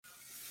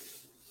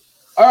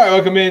All right,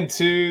 welcome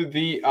into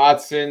the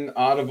Autzen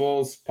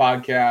Audibles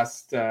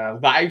podcast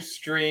live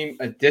stream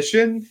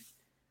edition.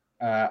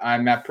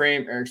 I'm Matt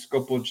Prehm, Eric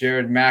Scopel,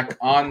 Jared Mack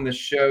on the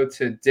show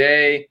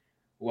today.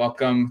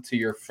 Welcome to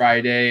your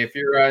Friday. If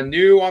you're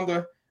new on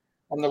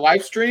the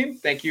live stream,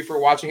 thank you for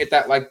watching. Hit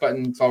that like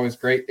button; it's always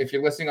great. If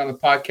you're listening on the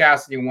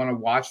podcast and you want to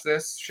watch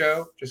this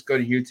show, just go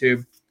to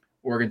YouTube,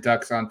 Oregon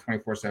Ducks on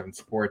 24/7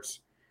 Sports,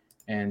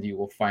 and you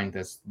will find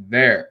us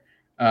there.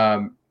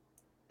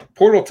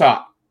 Portal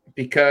Talk,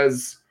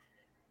 because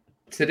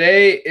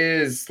today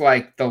is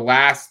like the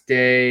last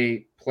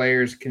day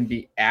players can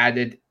be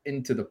added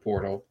into the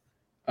portal.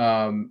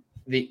 The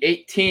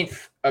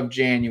 18th of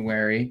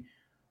January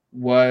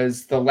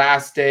was the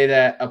last day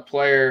that a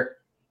player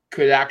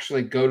could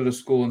actually go to the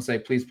school and say,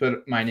 please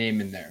put my name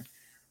in there.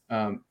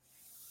 To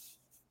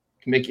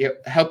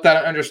help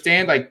that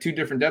understand, like two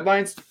different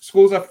deadlines,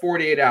 schools have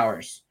 48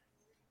 hours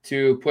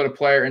to put a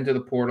player into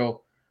the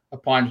portal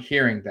upon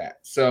hearing that.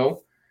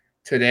 So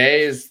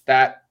today is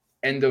that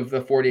end of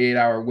the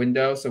 48-hour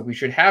window, so we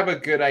should have a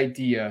good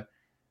idea.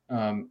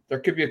 There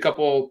could be a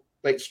couple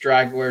late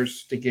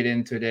stragglers to get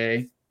in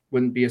today.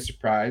 Wouldn't be a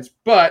surprise,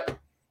 but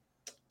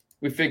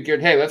we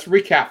figured, hey, let's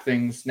recap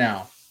things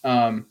now.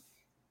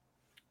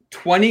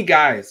 20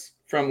 guys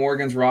from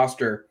Oregon's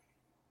roster,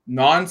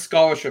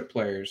 non-scholarship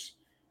players,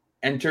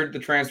 entered the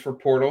transfer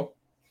portal.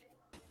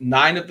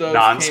 9 of those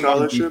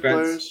non-scholarship came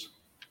on defense. Players?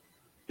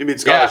 You mean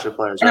scholarship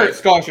players, right?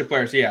 Scholarship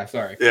players, yeah,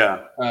 sorry.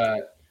 Yeah.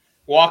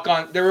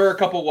 Walk-on. There were a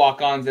couple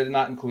walk-ons that did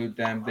not include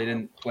them. They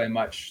didn't play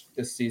much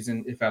this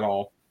season, if at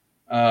all.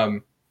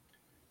 9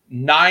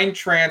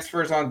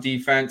 transfers on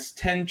defense,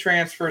 10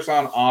 transfers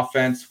on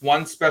offense,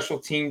 1 special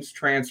teams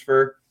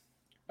transfer.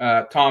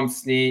 Tom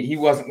Snee, he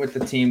wasn't with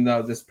the team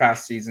though this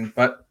past season,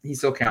 but he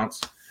still counts.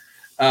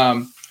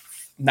 9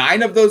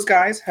 of those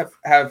guys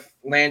have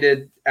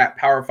landed at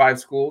Power 5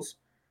 schools.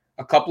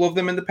 A couple of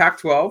them in the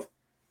Pac-12.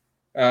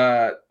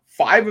 5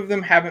 of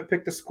them haven't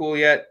picked a school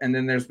yet, and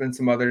then there's been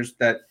some others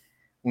that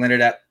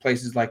landed at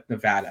places like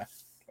Nevada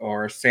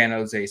or San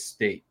Jose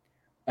State.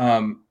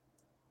 Do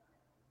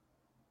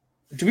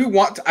we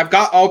want to, I've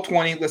got all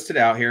 20 listed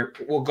out here.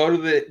 We'll go to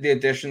the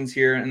additions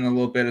here in a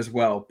little bit as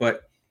well,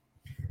 but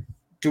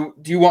do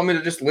you want me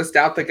to just list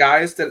out the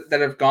guys that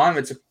have gone?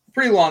 It's a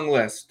pretty long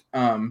list,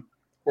 or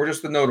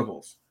just the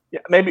notables. Yeah,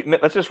 maybe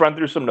let's just run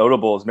through some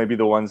notables, maybe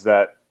the ones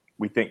that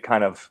we think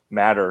kind of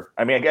matter.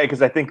 I mean,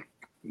 because I think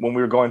when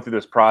we were going through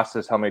this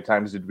process, how many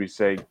times did we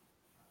say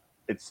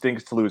it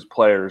stinks to lose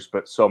players,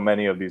 but so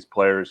many of these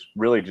players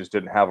really just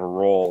didn't have a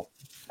role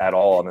at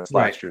all on this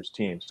last year's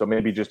team. So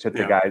maybe just hit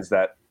the guys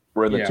that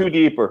were in the too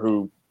deep or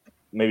who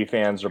maybe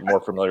fans are more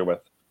familiar with.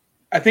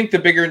 I think the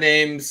bigger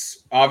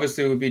names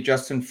obviously would be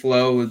Justin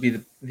Flo would be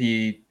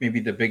the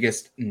maybe the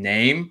biggest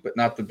name, but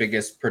not the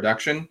biggest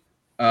production.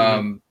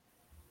 Wide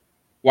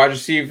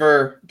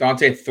receiver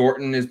Dante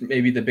Thornton is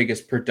maybe the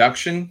biggest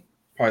production,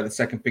 probably the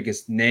second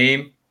biggest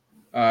name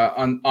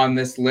on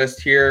this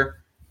list here.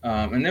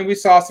 And then we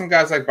saw some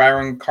guys like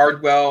Byron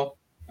Cardwell,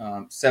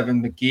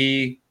 Seven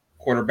McGee,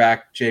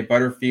 quarterback Jay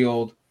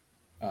Butterfield,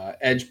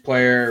 edge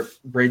player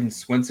Braden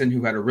Swinson,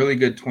 who had a really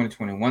good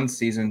 2021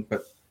 season,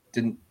 but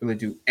didn't really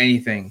do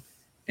anything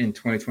in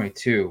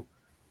 2022.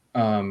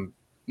 Maliki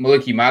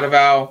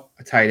Matavao,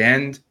 a tight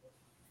end,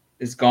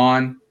 is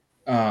gone.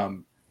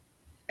 And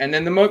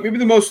then maybe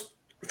the most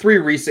 3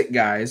 recent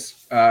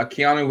guys,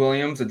 Keanu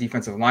Williams, a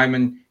defensive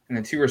lineman, and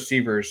then 2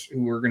 receivers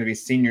who were going to be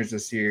seniors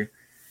this year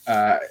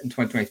in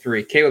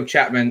 2023, Caleb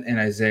Chapman and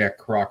Isaiah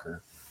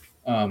Crocker.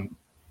 I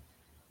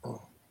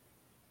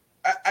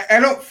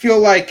don't feel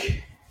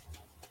like,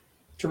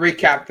 to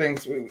recap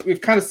things,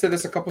 we've kind of said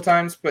this a couple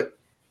times, but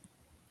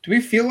do we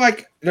feel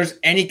like there's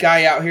any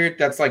guy out here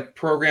that's like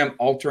program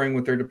altering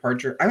with their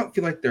departure? I don't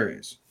feel like there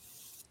is.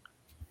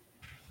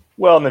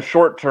 Well, in the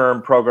short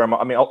term, program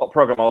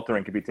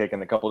altering could be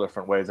taken a couple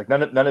different ways. Like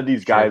none of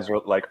these guys are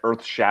like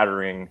earth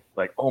shattering.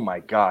 Like, oh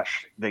my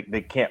gosh,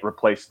 they can't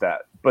replace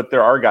that. But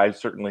there are guys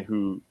certainly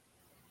who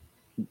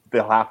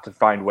they'll have to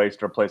find ways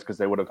to replace because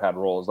they would have had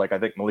roles. Like I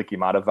think Maliki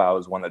Matavao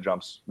is one that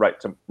jumps right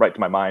to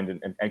my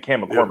mind, and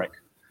Cam McCormick. Yeah.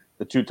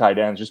 The 2 tight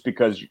ends, just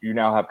because you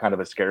now have kind of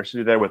a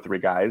scarcity there with 3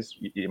 guys.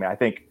 I mean, I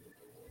think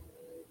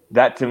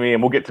that to me,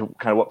 and we'll get to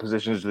kind of what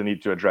positions they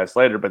need to address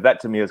later, but that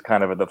to me is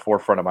kind of at the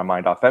forefront of my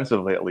mind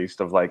offensively, at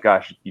least, of like,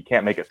 gosh, you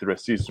can't make it through a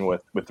season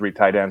with 3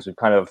 tight ends. We've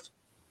kind of,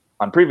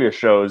 on previous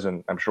shows,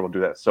 and I'm sure we'll do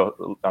that.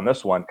 So on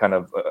this one, kind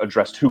of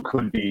addressed who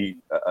could be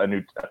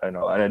an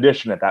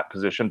addition at that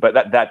position, but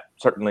that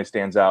certainly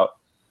stands out.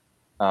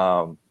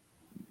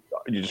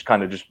 You just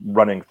kind of just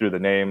running through the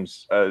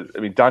names. I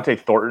mean, Dante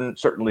Thornton,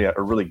 certainly a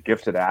really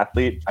gifted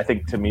athlete. I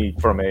think to me,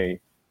 from a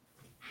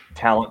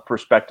talent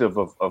perspective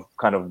of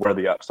kind of where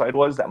the upside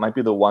was, that might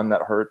be the one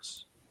that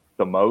hurts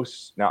the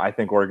most. Now, I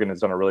think Oregon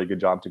has done a really good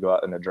job to go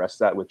out and address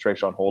that with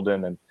Trayshawn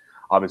Holden and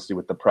obviously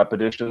with the prep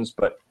additions.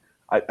 But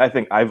I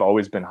think I've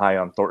always been high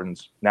on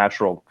Thornton's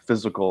natural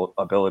physical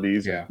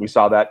abilities. Yeah. We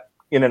saw that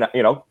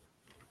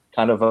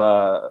kind of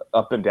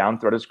up and down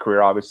throughout his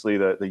career. Obviously,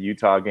 the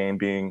Utah game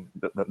being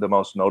the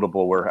most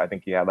notable, where I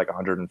think he had like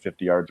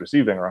 150 yards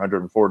receiving or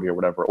 140 or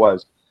whatever it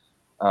was.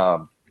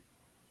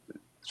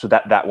 So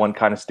that one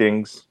kind of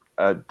stings.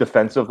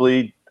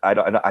 Defensively,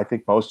 I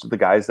think most of the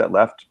guys that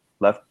left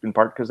in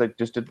part because they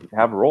just didn't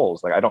have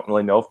roles. Like, I don't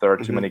really know if there are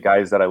too many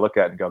guys that I look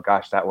at and go,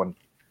 gosh, that one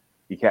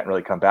you can't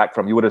really come back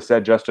from. You would have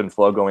said Justin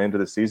Flo going into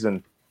the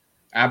season.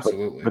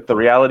 Absolutely. But the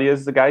reality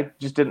is the guy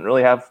just didn't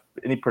really have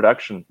any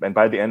production. And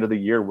by the end of the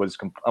year was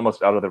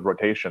almost out of the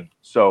rotation.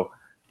 So,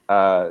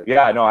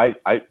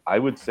 I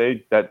would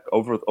say that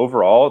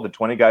overall, the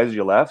 20 guys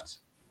you left,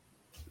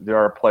 there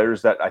are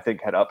players that I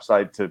think had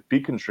upside to be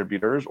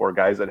contributors or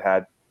guys that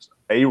had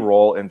a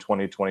role in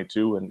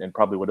 2022 and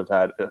probably would have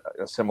had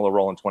a similar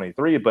role in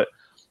 23. But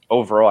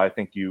overall, I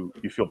think you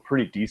feel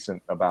pretty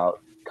decent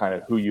about kind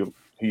of who you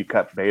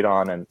cut bait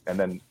on. And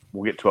then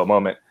we'll get to a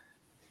moment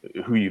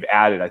who you've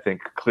added. I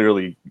think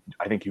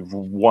you've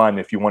won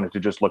if you wanted to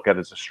just look at it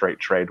as a straight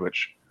trade,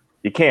 which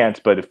you can't.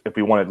 But if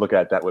we wanted to look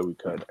at it that way, we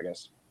could, I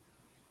guess.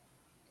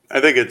 I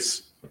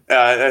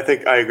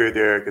think I agree with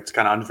you, Eric. It's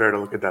kind of unfair to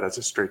look at that as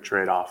a straight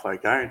trade off.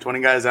 Like, all right,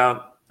 20 guys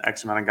out,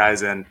 X amount of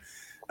guys in.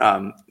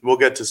 We'll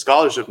get to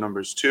scholarship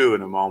numbers too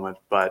in a moment,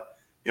 but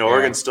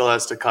Oregon still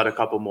has to cut a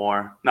couple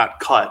more,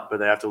 not cut, but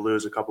they have to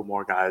lose a couple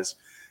more guys.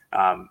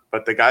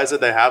 But the guys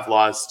that they have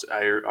lost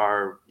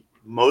are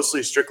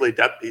mostly strictly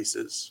depth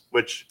pieces,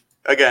 which,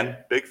 again,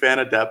 big fan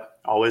of depth,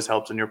 always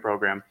helps in your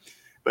program.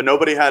 But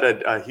nobody had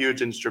a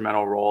huge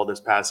instrumental role this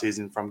past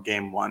season from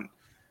game one.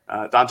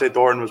 Dante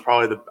Thornton was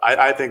probably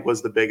I think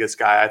was the biggest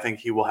guy. I think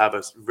he will have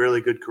a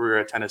really good career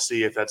at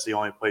Tennessee if that's the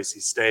only place he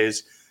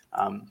stays.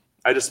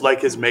 I just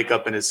like his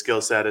makeup and his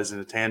skill set as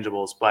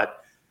intangibles.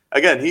 But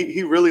again,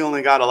 he really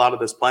only got a lot of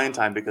this playing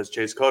time because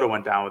Chase Cota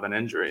went down with an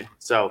injury.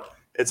 So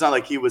it's not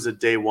like he was a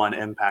day one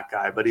impact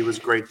guy, but he was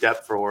great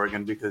depth for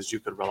Oregon because you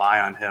could rely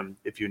on him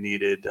if you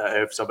needed,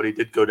 if somebody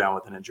did go down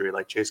with an injury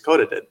like Chase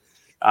Cota did.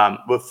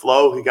 With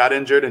Flo, he got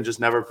injured and just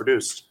never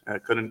produced.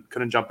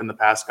 Couldn't jump in the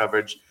pass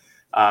coverage.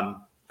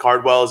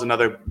 Cardwell is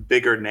another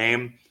bigger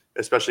name,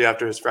 especially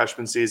after his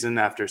freshman season,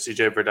 after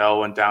CJ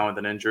Verdell went down with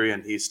an injury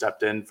and he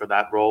stepped in for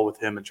that role with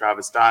him and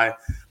Travis Dye.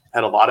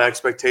 Had a lot of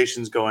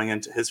expectations going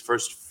into his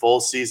first full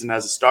season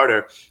as a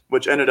starter,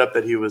 which ended up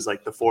that he was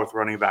like the fourth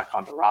running back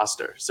on the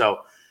roster. So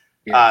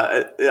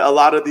a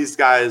lot of these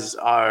guys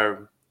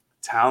are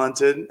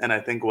talented, and I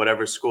think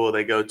whatever school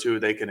they go to,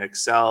 they can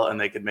excel and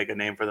they can make a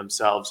name for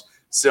themselves,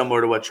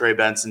 similar to what Trey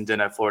Benson did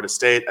at Florida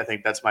State. I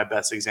think that's my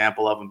best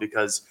example of him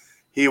because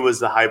he was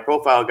the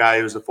high-profile guy.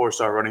 He was a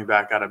four-star running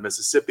back out of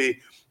Mississippi.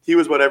 He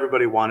was what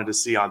everybody wanted to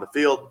see on the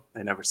field.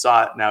 They never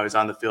saw it. Now he's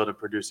on the field and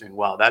producing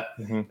well. That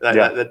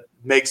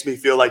makes me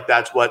feel like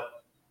that's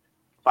what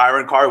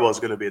Byron Cardwell is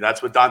going to be.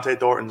 That's what Dante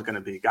Thornton is going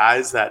to be.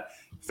 Guys that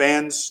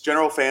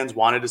general fans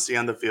wanted to see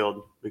on the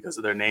field because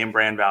of their name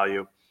brand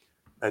value.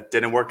 That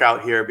didn't work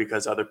out here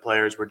because other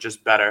players were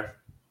just better.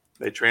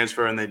 They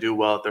transfer and they do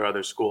well at their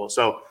other school.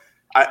 So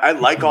I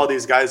like all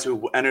these guys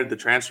who entered the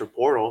transfer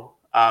portal.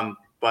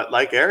 But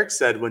like Eric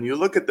said, when you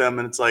look at them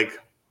and it's like,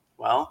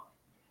 well,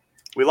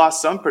 we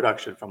lost some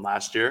production from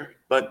last year,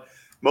 but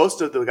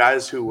most of the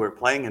guys who were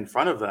playing in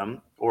front of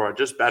them or are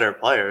just better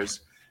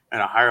players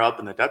and are higher up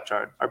in the depth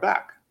chart are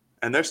back.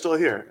 And they're still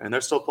here and they're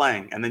still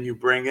playing. And then you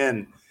bring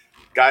in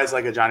guys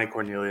like a Johnny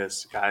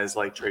Cornelius, guys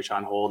like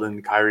Trayshawn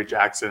Holden, Kyrie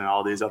Jackson, and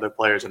all these other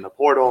players in the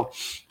portal.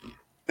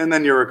 And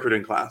then your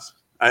recruiting class.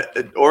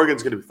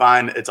 Oregon's going to be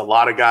fine. It's a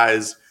lot of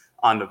guys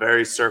on the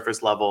very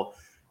surface level.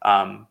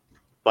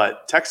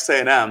 But Texas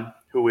A&M,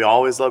 who we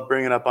always love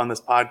bringing up on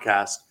this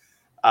podcast,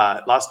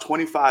 lost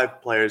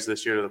 25 players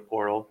this year to the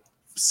portal.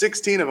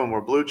 16 of them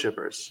were blue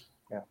chippers.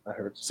 Yeah, that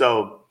hurts.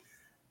 So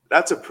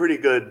that's a pretty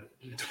good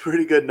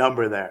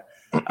number there.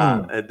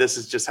 This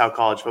is just how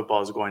college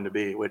football is going to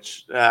be,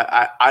 which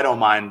I don't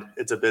mind.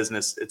 It's a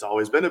business. It's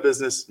always been a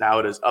business. Now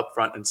it is up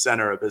front and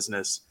center a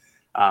business.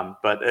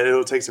 But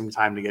it'll take some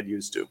time to get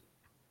used to.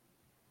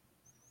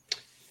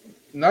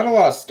 Not a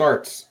lot of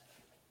starts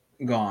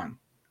gone.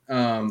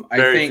 I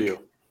think few.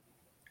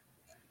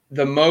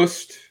 The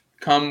most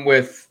come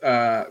with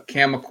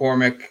Cam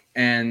McCormick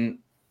and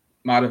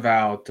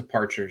Mataval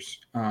departures.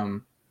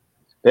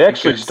 They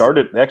actually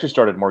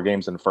started more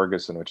games than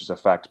Ferguson, which is a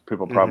fact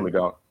people probably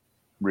don't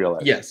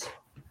realize.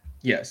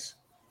 Yes.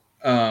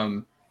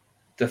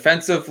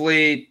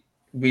 Defensively,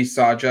 we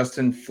saw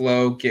Justin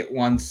Flo get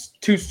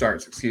two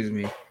starts,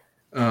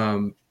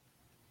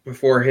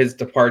 before his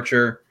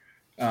departure.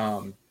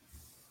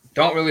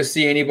 Don't really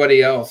see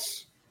anybody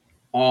else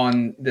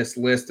on this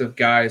list of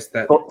guys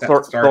that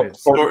started.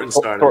 Thornton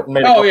started. Thornton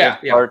made a couple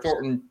starts,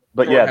 Thornton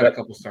had a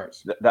couple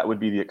starts. That would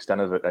be the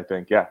extent of it, I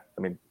think. Yeah,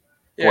 I mean,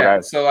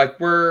 so like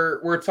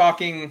we're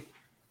talking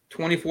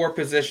 24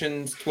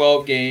 positions,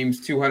 12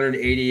 games,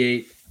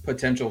 288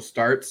 potential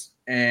starts,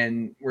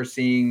 and we're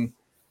seeing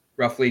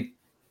roughly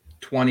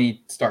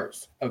 20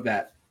 starts of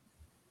that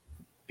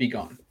be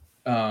gone.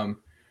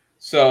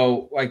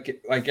 So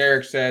like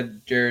Eric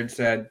said, Jared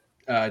said,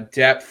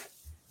 depth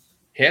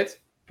hit,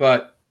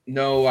 but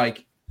no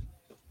like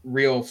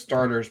real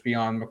starters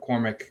beyond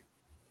McCormick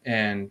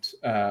and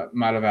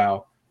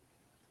Mataval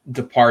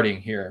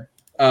departing here.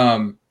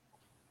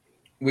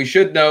 We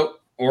should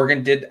note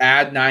Oregon did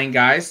add 9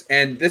 guys,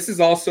 and this is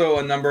also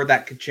a number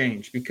that could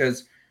change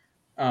because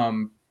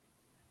the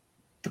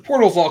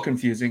portal's all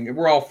confusing, and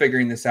we're all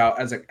figuring this out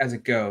as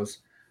it goes.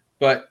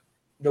 But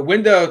the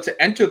window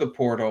to enter the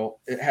portal,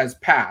 it has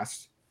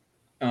passed,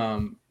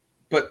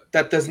 but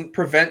that doesn't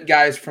prevent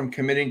guys from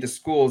committing to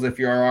schools if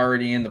you're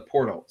already in the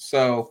portal.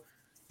 So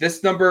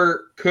this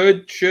number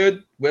could,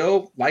 should,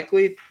 will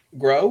likely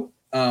grow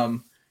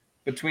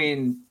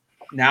between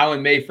now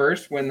and May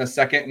 1st when the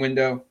second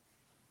window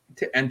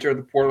to enter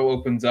the portal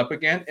opens up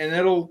again, and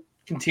it'll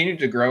continue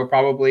to grow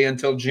probably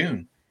until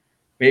June,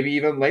 maybe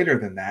even later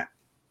than that.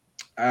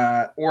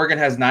 Oregon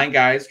has 9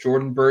 guys.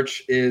 Jordan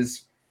Birch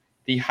is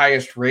the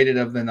highest rated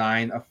of the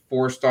 9, a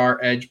 4-star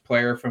edge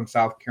player from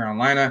South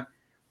Carolina,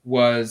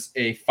 was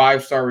a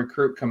 5-star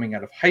recruit coming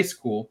out of high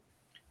school.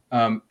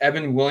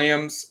 Evan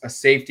Williams, a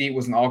safety,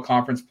 was an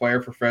all-conference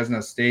player for Fresno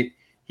State.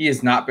 He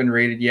has not been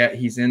rated yet.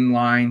 He's in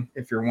line.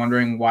 If you're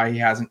wondering why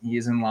he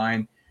is in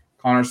line.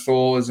 Connor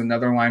Soule is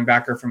another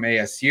linebacker from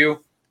ASU.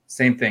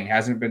 Same thing,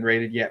 hasn't been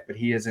rated yet, but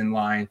he is in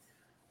line.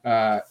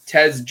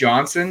 Tez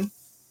Johnson,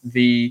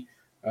 the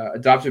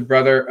adopted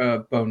brother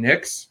of Bo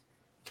Nix.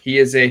 He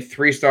is a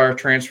 3-star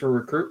transfer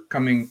recruit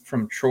coming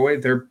from Troy,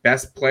 their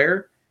best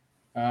player.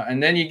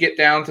 And then you get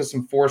down to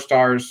some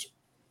 4-stars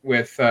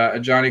with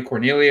Johnny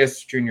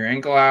Cornelius, Junior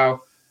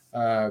Angelau,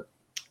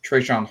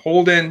 Trayshawn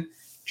Holden,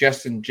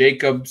 Justin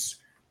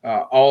Jacobs,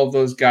 all of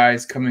those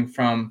guys coming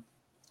from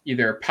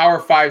either a Power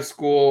 5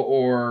 school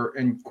or,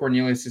 in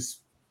Cornelius's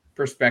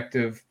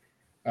perspective,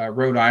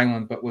 Rhode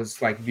Island, but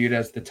was like viewed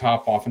as the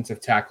top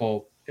offensive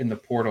tackle in the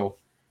portal.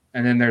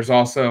 And then there's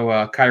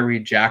also Kyrie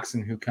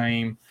Jackson, who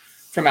came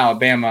from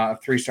Alabama,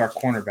 a 3-star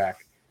cornerback.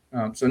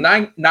 So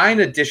nine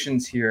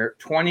additions here,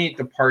 20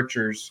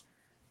 departures.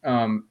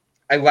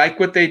 I like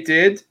what they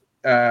did.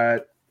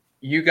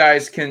 You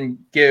guys can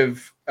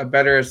give a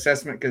better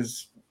assessment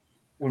because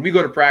when we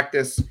go to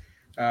practice,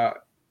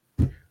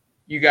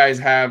 you guys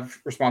have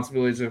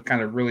responsibilities of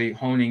kind of really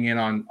honing in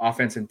on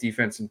offense and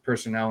defense and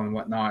personnel and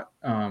whatnot.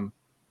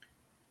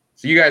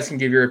 So you guys can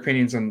give your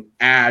opinions on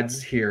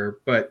ads here,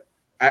 but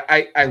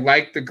I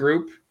like the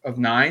group of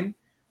 9.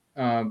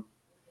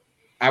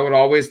 I would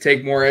always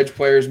take more edge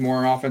players,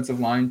 more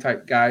offensive line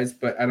type guys,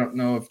 but I don't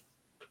know if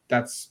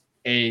that's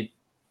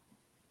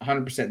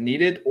 100%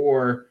 needed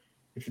or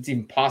if it's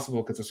even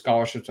possible because of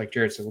scholarships like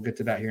Jared said. We'll get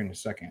to that here in a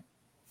second.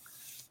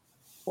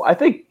 Well,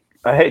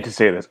 I hate to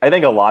say this. I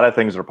think a lot of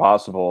things are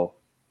possible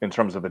in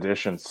terms of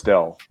additions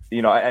still.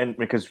 And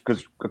because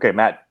okay,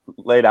 Matt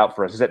laid out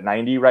for us. Is it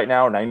 90 right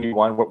now or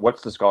 91?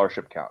 What's the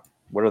scholarship count?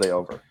 What are they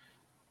over?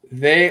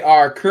 They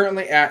are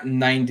currently at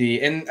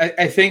 90, and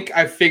I think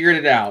I figured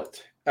it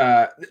out.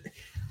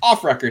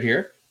 Off record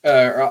here,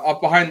 or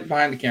behind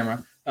the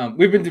camera.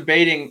 We've been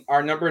debating.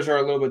 Our numbers are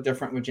a little bit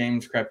different with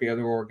James Crepey,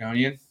 other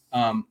Oregonian.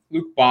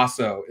 Luke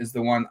Basso is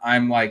the one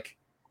I'm like.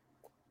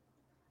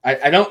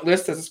 I don't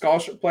list as a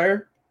scholarship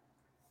player.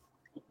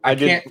 I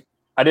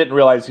didn't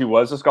realize he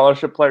was a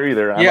scholarship player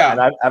either.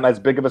 Yeah, I'm as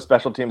big of a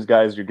special teams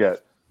guy as you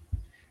get.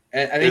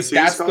 And I think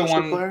that's the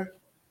one. Player?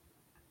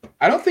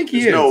 I don't think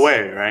he is. No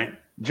way, right?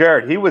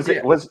 Jared, he was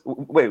in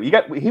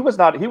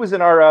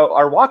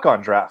our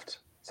walk-on draft.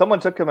 Someone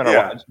took him in our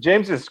walk.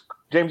 James is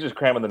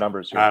cramming the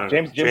numbers here.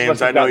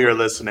 James, I know you're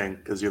listening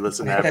because you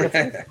listen to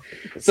everything.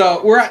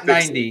 So we're at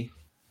 90.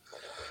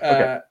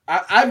 Okay.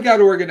 I've got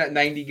Oregon at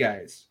 90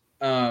 guys.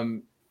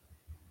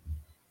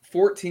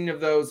 14 of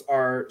those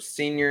are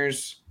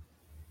seniors.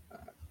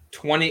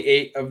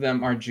 28 of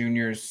them are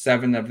juniors.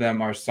 7 of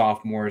them are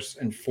sophomores,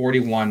 and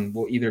 41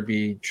 will either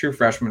be true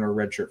freshmen or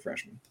redshirt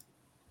freshmen.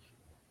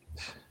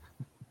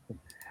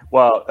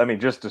 Well, I mean,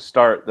 just to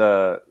start,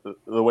 the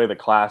way the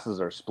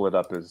classes are split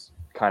up is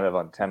kind of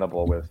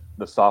untenable, with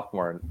the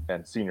sophomore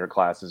and senior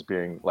classes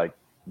being like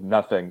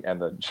nothing,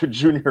 and the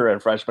junior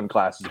and freshman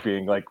classes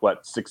being like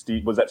what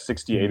 60 was that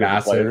 68 Massive.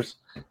 of the players?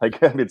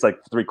 Like, I mean, it's like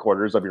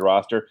 3/4 of your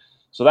roster.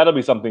 So that'll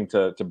be something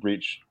to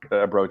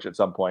broach at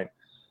some point.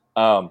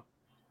 No,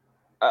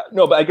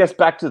 but I guess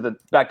back to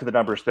the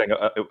numbers thing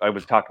I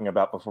was talking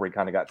about before we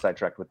kind of got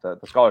sidetracked with the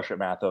scholarship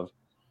math of.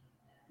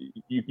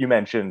 You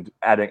mentioned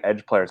adding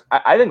edge players.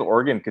 I think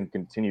Oregon can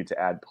continue to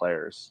add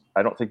players.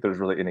 I don't think there's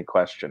really any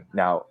question.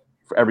 Now,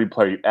 for every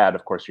player you add,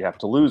 of course, you have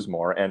to lose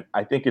more. And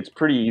I think it's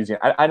pretty easy.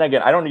 And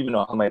again, I don't even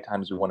know how many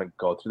times we want to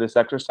go through this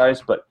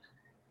exercise, but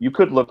you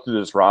could look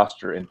through this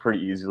roster and pretty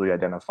easily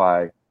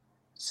identify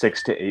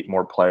 6 to 8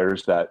 more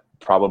players that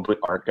probably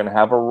aren't going to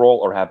have a role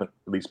or haven't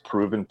at least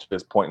proven to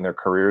this point in their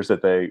careers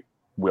that they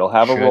will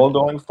have a role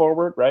going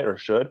forward, right? Or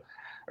should,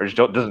 or just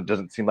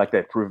doesn't seem like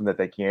they've proven that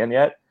they can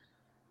yet.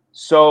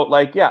 So,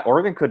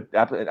 Oregon could.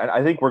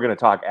 I think we're going to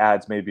talk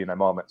ads maybe in a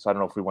moment. So I don't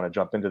know if we want to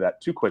jump into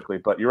that too quickly.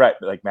 But you're right,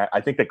 like Matt. I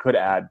think they could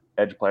add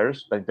edge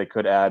players. I think they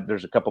could add.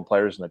 There's a couple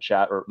players in the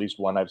chat, or at least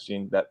one I've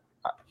seen that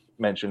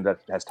mentioned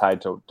that has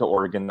tied to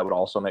Oregon. That would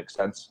also make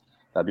sense.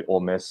 That'd be Ole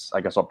Miss. I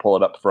guess I'll pull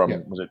it up from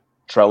was it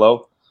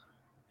Trello?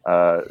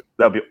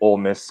 That'll be Ole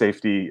Miss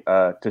safety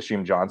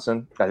Tashim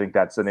Johnson. I think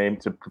that's the name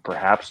to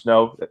perhaps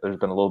know. There's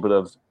been a little bit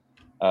of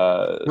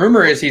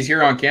rumor is he's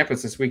here on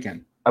campus this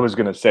weekend. I was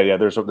going to say, yeah,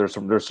 there's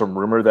some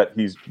rumor that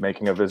he's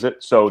making a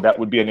visit, so that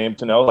would be a name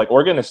to know. Like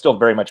Oregon is still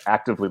very much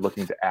actively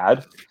looking to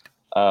add.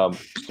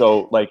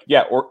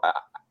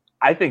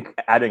 I think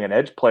adding an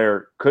edge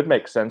player could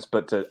make sense,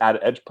 but to add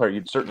an edge player,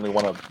 you'd certainly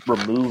want to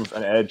remove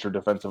an edge or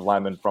defensive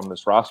lineman from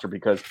this roster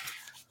because,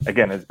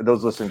 again,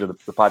 those listening to the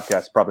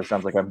podcast probably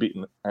sounds like I'm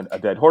beating a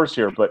dead horse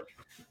here, but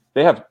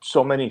they have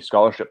so many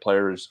scholarship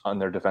players on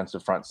their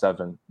defensive front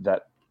seven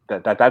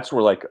that's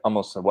where like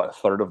almost a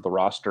third of the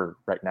roster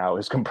right now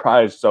is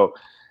comprised. So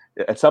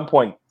at some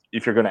point,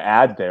 if you're going to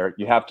add there,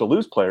 you have to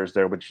lose players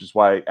there, which is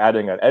why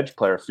adding an edge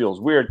player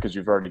feels weird because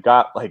you've already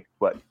got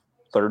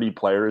 30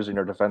 players in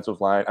your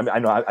defensive line. I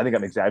mean, I think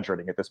I'm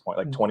exaggerating at this point,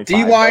 like 25.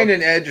 D-line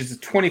and edge is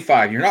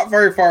 25. You're not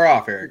very far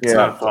off, Eric. It's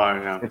not far,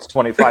 yeah. It's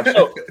 25.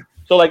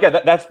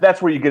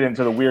 That's where you get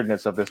into the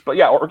weirdness of this. But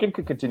yeah, Oregon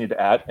could continue to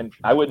add, and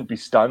I wouldn't be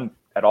stunned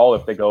at all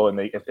if they go and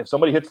if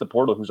somebody hits the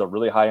portal who's a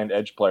really high-end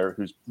edge player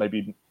who's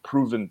maybe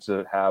proven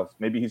to have,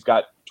 maybe he's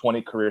got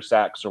 20 career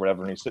sacks or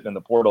whatever, and he's sitting in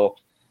the portal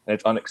and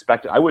it's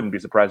unexpected. I wouldn't be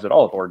surprised at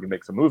all if Oregon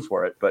makes a move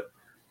for it. But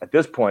at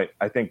this point,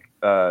 I think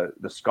the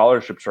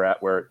scholarships are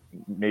at where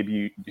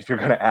maybe if you're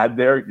going to add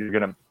there, you're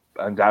going to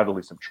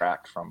undoubtedly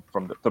subtract from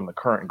the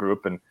current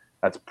group, and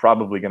that's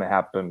probably going to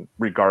happen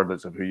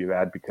regardless of who you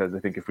add, because I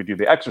think if we do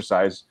the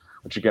exercise,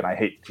 which again I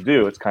hate to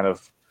do, it's kind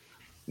of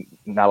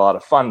not a lot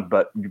of fun,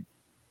 but you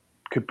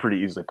could pretty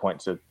easily point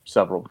to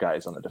several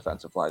guys on the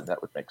defensive line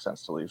that would make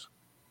sense to leave.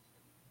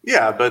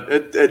 Yeah, but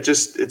it's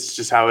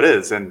just how it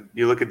is, and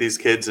you look at these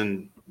kids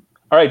and.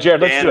 All right,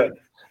 Jared, let's do it.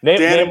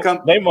 Name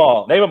them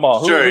all. Name them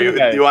all. Sure.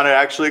 You want to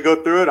actually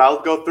go through it?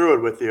 I'll go through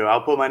it with you.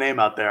 I'll put my name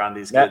out there on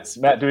these kids.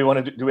 Matt, do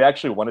we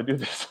actually want to do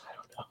this?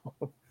 I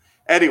don't know.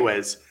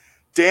 Anyways,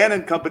 Dan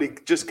and company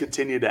just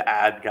continue to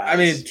add guys. I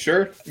mean,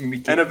 sure.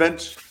 And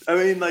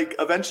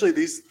eventually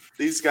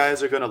these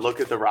guys are going to look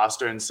at the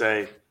roster and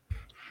say,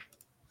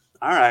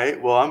 all right,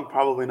 well, I'm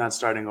probably not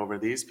starting over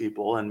these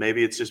people. And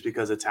maybe it's just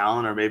because of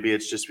talent, or maybe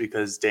it's just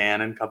because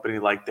Dan and company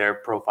like their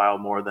profile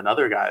more than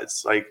other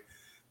guys. Like,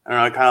 I don't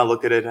know, I kind of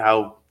look at it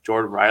how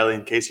Jordan Riley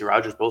and Casey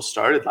Rogers both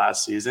started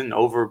last season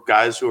over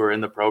guys who were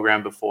in the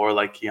program before,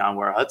 like Keon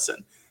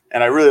Ware-Hudson.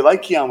 And I really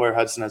like Keon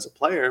Ware-Hudson as a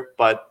player,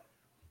 but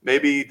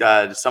maybe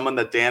someone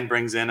that Dan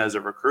brings in as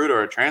a recruit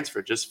or a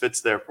transfer just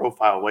fits their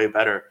profile way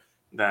better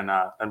than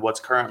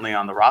what's currently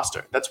on the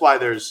roster. That's why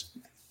there's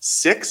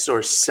 6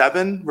 or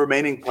 7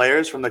 remaining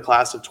players from the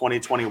class of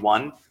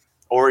 2021,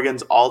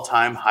 Oregon's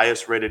all-time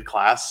highest-rated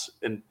class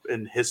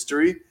in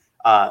history.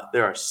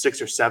 There are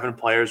 6 or 7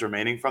 players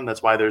remaining from.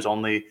 That's why there's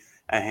only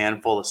a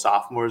handful of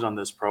sophomores on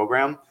this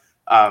program.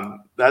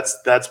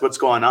 That's what's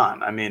going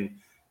on. I mean,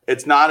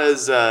 it's not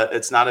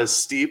as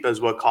steep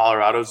as what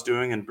Colorado's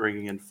doing and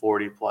bringing in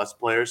 40+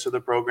 players to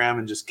the program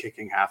and just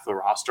kicking half the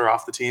roster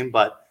off the team,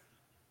 but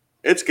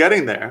it's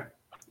getting there.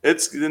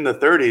 It's in the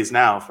 30s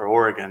now for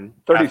Oregon.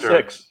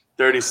 36.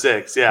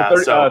 36, yeah.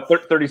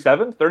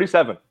 37?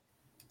 37.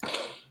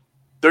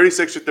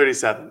 36 or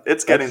 37.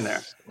 It's getting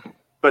there.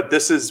 But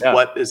this is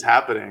what is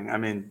happening. I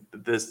mean,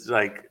 this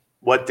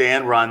what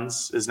Dan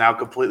runs is now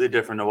completely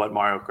different to what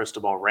Mario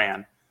Cristobal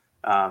ran.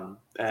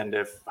 And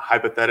if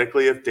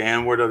hypothetically, if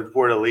Dan were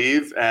to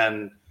leave,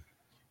 and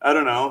I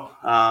don't know,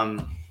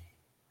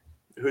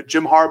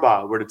 Jim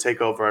Harbaugh were to take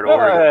over at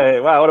Oregon.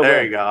 Hey, wow, what a there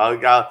win. you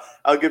go.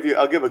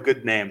 I'll give a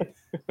good name.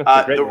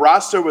 The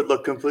roster would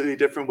look completely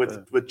different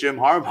with Jim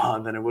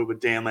Harbaugh than it would with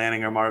Dan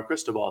Lanning or Mario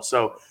Cristobal.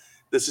 So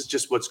this is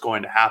just what's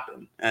going to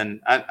happen. And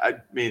I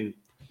mean,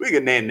 we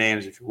can name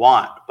names if you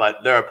want,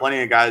 but there are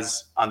plenty of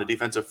guys on the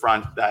defensive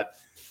front that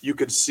you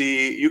could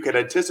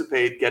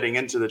anticipate getting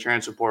into the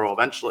transfer portal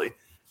eventually.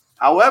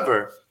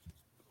 However,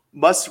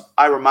 must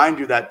I remind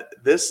you that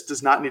this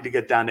does not need to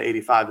get down to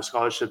 85. The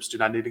scholarships do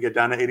not need to get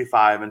down to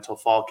 85 until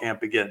fall camp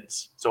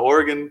begins. So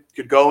Oregon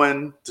could go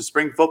into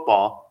spring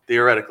football,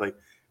 theoretically,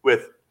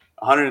 with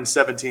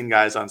 117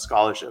 guys on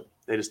scholarship.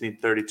 They just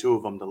need 32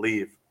 of them to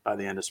leave by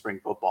the end of spring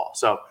football.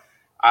 So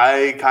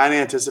I kind of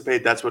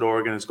anticipate that's what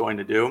Oregon is going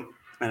to do.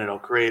 And it'll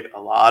create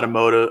a lot of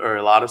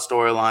a lot of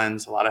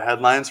storylines, a lot of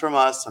headlines from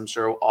us. I'm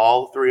sure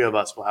all 3 of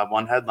us will have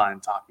one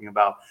headline talking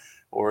about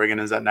Oregon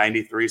is at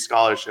 93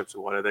 scholarships.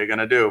 What are they going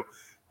to do?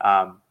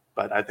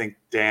 But I think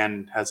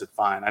Dan has it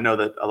fine. I know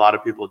that a lot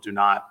of people do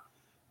not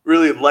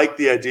really like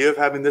the idea of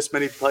having this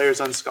many players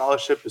on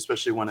scholarship,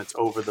 especially when it's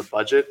over the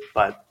budget.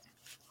 But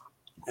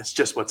it's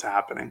just what's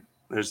happening.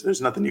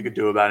 There's nothing you could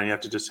do about it. You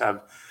have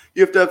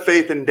to have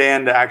faith in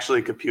Dan to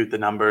actually compute the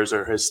numbers,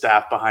 or his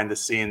staff behind the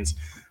scenes.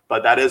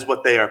 But that is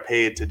what they are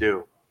paid to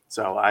do.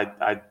 So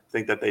I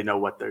think that they know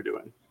what they're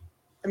doing.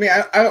 I mean,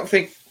 I don't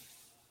think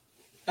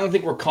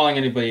we're calling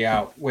anybody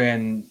out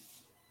when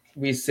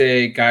we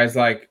say guys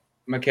like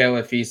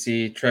Michaela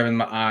Fisi, Trevin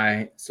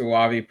Ma'ai,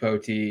 Suavi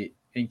Poti,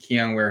 and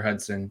Keon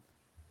Ware-Hudson.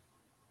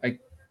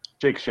 Like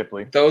Jake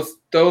Shipley.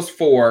 Those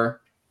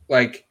 4,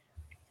 like,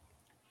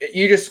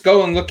 you just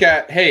go and look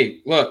at,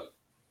 hey, look,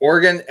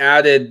 Oregon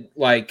added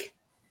like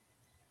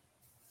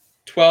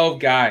 12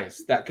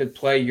 guys that could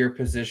play your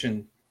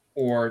position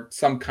or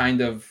some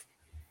kind of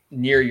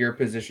near your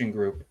position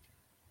group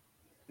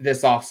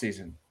this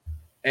offseason.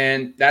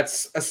 And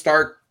that's a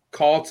stark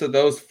call to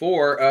those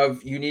 4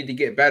 of you need to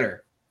get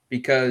better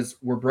because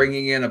we're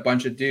bringing in a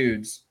bunch of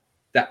dudes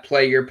that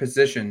play your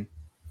position,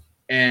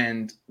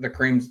 and the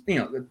cream's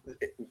going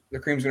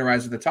to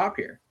rise to the top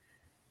here.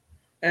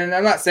 And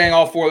I'm not saying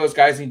all 4 of those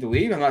guys need to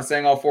leave. I'm not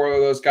saying all 4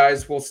 of those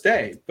guys will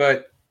stay.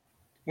 But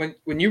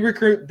when you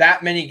recruit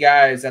that many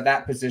guys at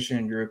that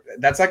position group,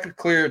 that's like a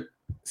clear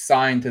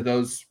sign to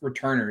those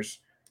returners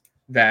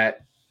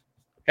that,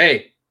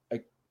 hey,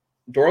 like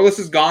Dorless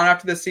is gone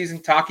after this season.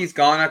 Taki's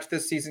gone after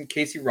this season.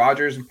 Casey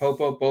Rogers and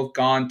Popo both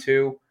gone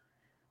too.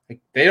 Like,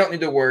 they don't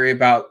need to worry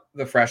about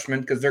the freshmen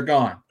because they're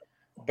gone.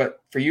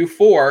 But for you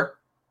 4,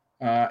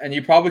 and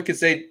you probably could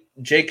say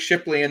Jake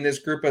Shipley in this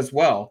group as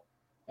well,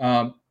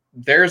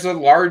 there's a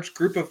large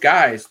group of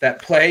guys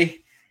that play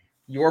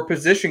your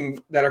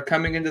position that are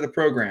coming into the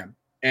program.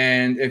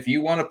 And if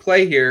you want to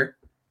play here,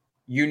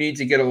 you need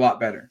to get a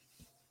lot better.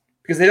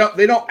 Because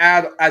they don't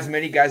add as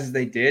many guys as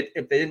they did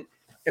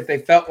if they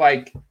felt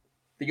like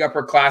the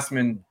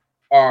upperclassmen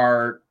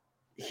are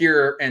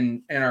here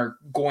and are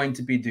going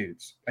to be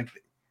dudes. Like,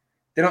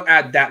 they don't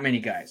add that many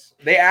guys.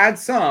 They add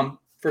some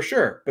for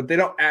sure, but they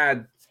don't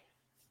add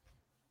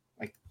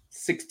like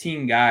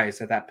 16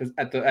 guys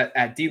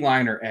at D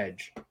line or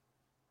edge.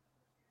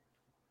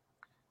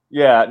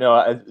 Yeah,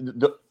 no,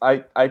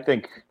 I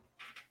think,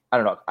 I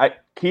don't know.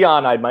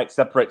 Keon, I might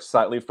separate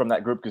slightly from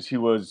that group because he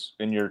was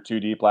in year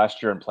 2 deep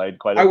last year and played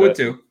quite a bit. I would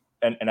too.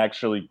 And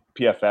actually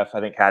PFF, I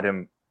think, had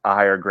him a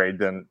higher grade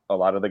than a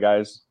lot of the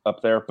guys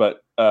up there.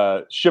 But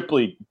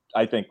Shipley,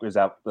 I think, was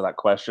out for that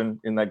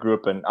question in that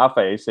group. And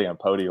Afaese and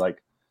Pody,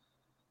 like,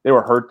 they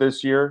were hurt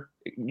this year.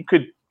 You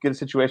could get a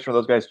situation where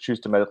those guys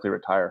choose to medically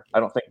retire. I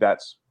don't think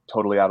that's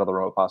totally out of the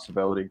realm of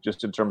possibility,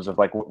 just in terms of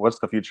like what's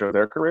the future of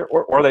their career,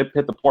 or they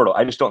hit the portal.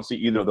 I just don't see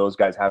either of those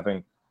guys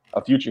having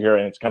a future here,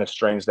 and it's kind of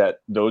strange that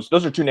those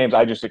are 2 names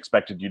I just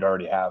expected you'd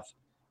already have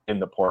in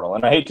the portal.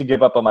 And I hate to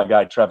give up on my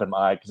guy Trevin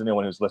Mai, because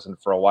anyone who's listened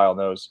for a while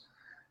knows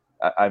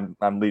I'm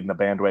leading the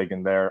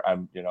bandwagon there.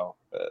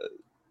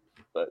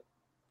 But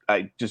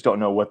I just don't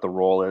know what the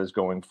role is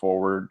going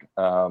forward.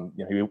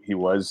 He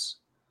was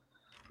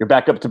your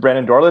backup to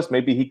Brandon Dorless.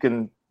 Maybe he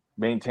can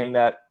maintain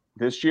that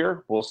this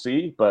year. We'll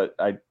see, but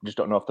I just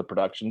don't know if the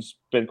production's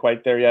been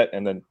quite there yet.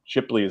 And then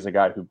Shipley is a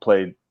guy who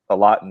played a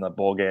lot in the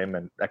bowl game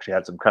and actually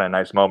had some kind of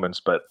nice moments,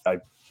 but I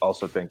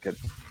also think in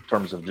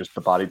terms of just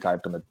the body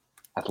type and the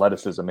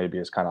athleticism maybe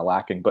is kind of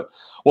lacking, but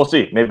we'll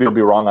see. Maybe we'll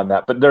be wrong on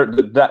that, but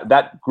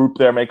that group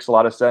there makes a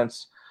lot of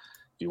sense.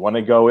 If you want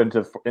to go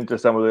into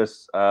some of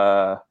this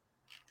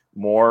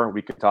more,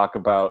 we could talk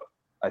about,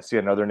 I see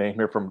another name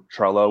here from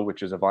Trello,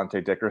 which is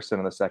Avante Dickerson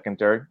in the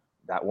secondary.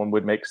 That one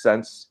would make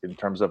sense in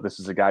terms of this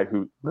is a guy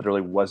who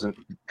literally wasn't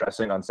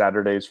dressing on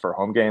Saturdays for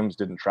home games,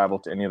 didn't travel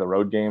to any of the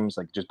road games,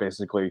 like just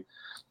basically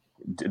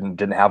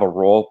didn't have a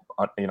role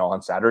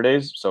on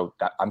Saturdays. So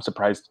I'm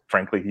surprised,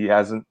 frankly, he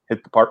hasn't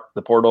hit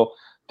the portal.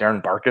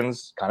 Darren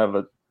Barkins, kind of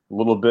a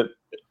little bit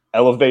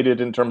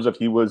elevated in terms of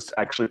he was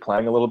actually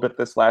playing a little bit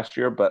this last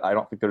year, but I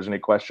don't think there's any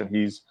question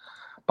he's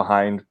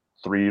behind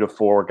 3 to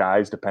 4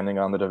 guys, depending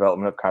on the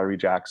development of Kyrie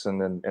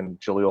Jackson and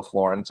Jaleel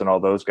Florence and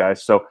all those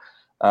guys. So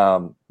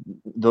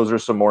those are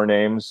some more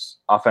names.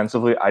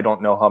 Offensively, I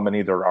don't know how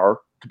many there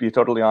are, to be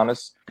totally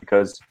honest,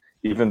 because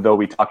even though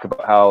we talk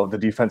about how the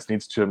defense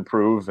needs to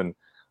improve and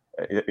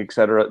et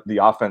cetera, the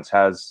offense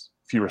has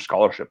fewer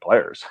scholarship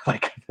players.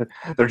 Like,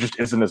 there just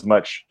isn't as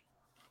much,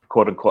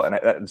 quote unquote, and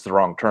that's the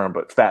wrong term,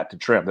 but fat to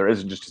trim. There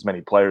isn't just as many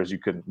players you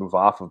can move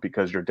off of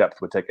because your depth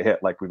would take a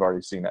hit, like we've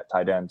already seen at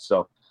tight end.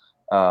 So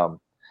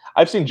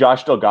I've seen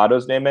Josh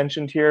Delgado's name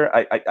mentioned here.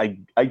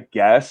 I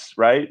guess,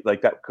 right?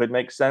 Like, that could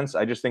make sense.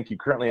 I just think you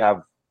currently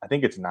have, I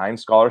think it's 9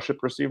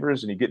 scholarship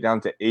receivers, and you get down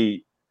to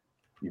 8,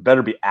 you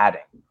better be adding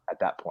at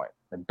that point.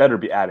 And better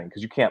be adding,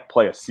 because you can't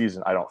play a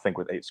season, I don't think,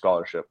 with 8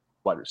 scholarship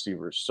wide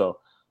receivers. So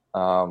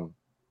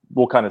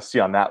we'll kind of see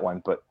on that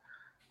one. But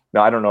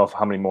no, I don't know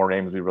how many more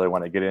names we really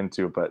want to get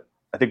into, but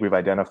I think we've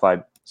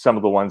identified some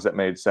of the ones that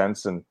made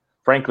sense. And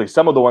frankly,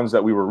 some of the ones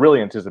that we were really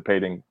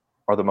anticipating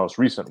are the most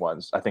recent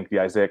ones. I think the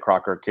Isaiah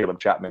Crocker, Caleb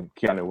Chapman,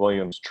 Keanu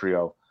Williams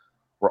trio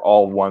were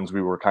all ones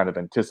we were kind of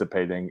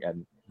anticipating,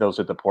 and those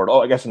hit the portal.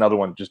 Oh, I guess another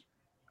one, just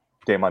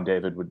Damon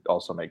David, would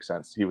also make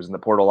sense. He was in the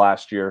portal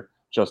last year,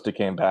 just to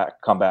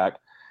come back.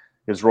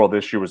 His role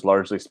this year was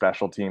largely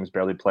special teams,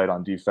 barely played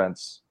on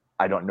defense.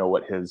 I don't know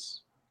what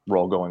his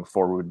role going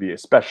forward would be,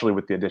 especially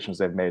with the additions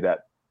they've made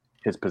at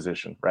his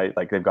position, right?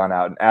 Like, they've gone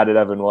out and added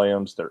Evan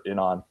Williams. They're in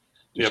on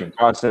Deshaun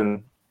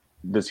Johnson.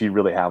 Does he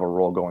really have a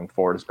role going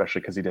forward,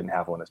 especially because he didn't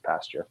have one this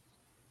past year?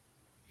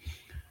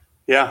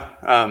 Yeah.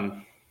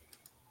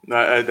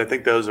 I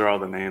think those are all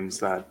the names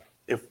that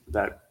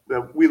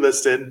we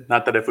listed.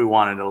 Not that if we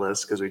wanted to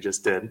list, because we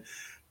just did.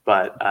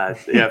 But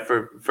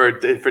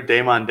for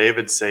Damon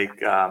David's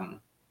sake, again,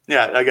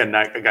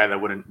 a guy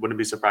that wouldn't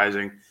be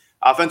surprising.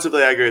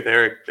 Offensively, I agree with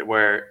Eric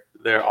where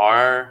there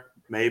are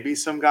maybe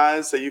some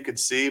guys that you could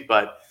see,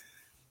 but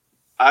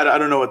I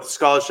don't know what the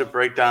scholarship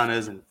breakdown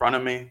is in front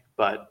of me,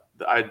 but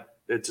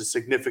it's a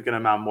significant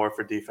amount more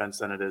for defense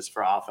than it is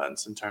for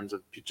offense in terms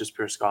of just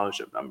pure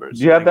scholarship numbers.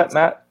 Do you have that,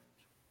 Matt?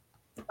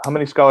 How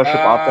many scholarship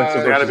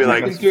offensive? Got to be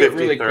like 50,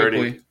 really 30.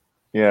 Quickly.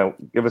 Yeah,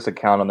 give us a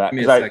count on that.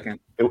 Give me a second.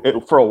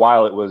 For a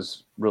while, it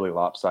was really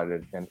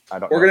lopsided, and I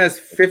don't. Oregon has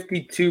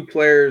 52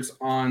 players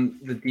on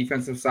the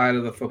defensive side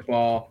of the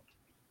football,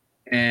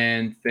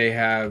 and they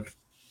have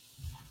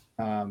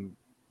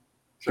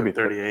should be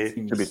 38.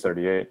 Should be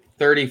 38.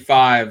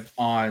 35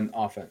 on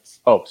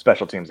offense. Oh,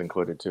 special teams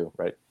included too,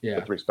 right? Yeah,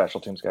 the 3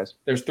 special teams guys.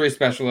 There's 3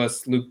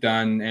 specialists: Luke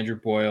Dunn, Andrew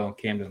Boyle,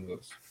 Camden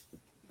Lewis.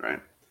 Right,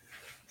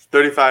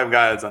 35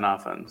 guys on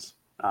offense.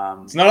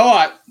 It's not a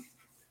lot.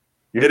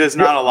 It is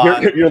not a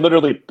lot. You're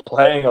literally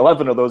playing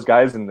 11 of those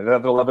guys, and the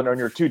other 11 are in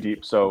your 2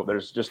 deep, so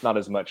there's just not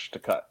as much to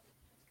cut.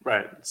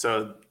 Right.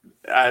 So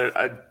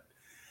I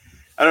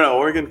don't know.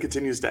 Oregon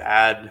continues to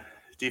add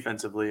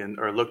defensively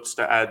or looks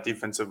to add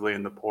defensively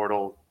in the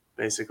portal.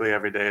 Basically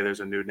every day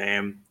there's a new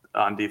name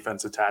on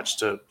defense attached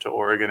to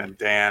Oregon, and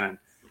Dan and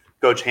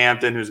Coach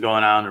Hampton, who's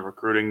going out and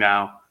recruiting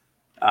now.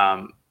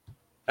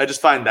 I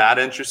just find that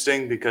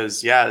interesting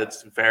because,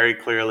 it's very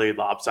clearly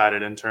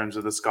lopsided in terms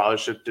of the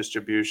scholarship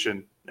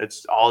distribution.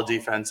 It's all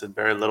defense and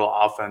very little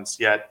offense,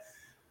 yet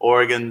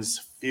Oregon's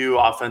few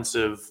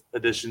offensive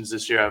additions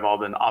this year have all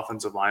been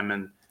offensive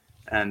linemen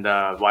and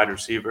wide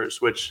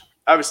receivers, which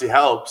obviously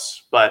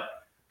helps, but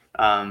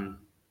tight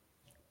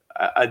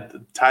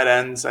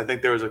ends, I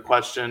think there was a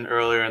question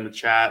earlier in the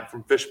chat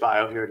from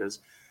Fishbio. Here it is.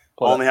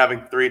 Only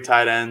having 3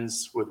 tight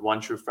ends with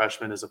 1 true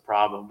freshman is a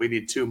problem. We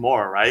need 2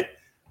 more, right?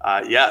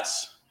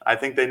 Yes, I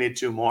think they need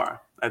 2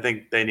 more. I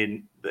think they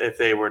need, if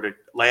they were to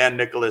land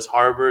Nicholas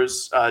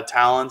Harbor's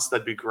talents,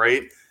 that'd be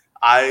great.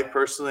 I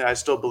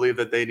still believe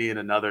that they need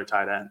another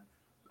tight end.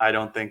 I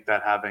don't think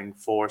that having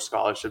 4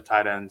 scholarship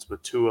tight ends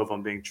with 2 of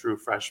them being true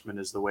freshmen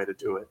is the way to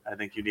do it. I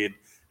think you need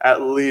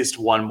at least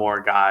 1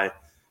 more guy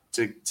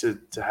to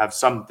have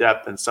some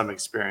depth and some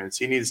experience.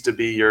 He needs to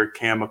be your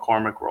Cam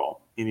McCormick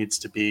role. He needs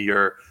to be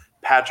your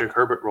Patrick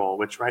Herbert role,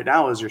 which right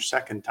now is your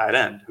second tight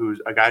end, who's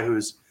a guy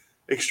who's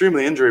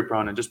extremely injury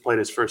prone and just played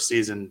his first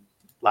season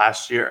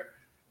last year.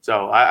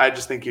 So I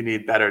just think you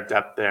need better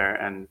depth there.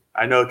 And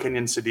I know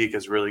Kenyon Sadiq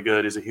is really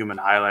good. He's a human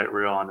highlight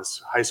reel on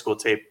his high school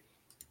tape.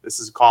 This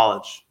is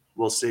college.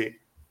 We'll see.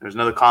 There's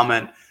another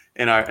comment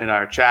in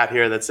our chat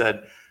here that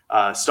said,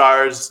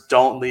 stars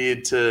don't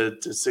lead to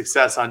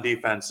success on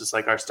defense, just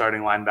like our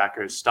starting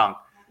linebackers stunk.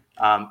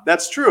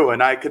 That's true.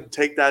 And I could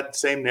take that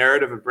same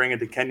narrative and bring it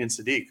to Kenyon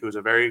Sadiq, who's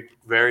a very,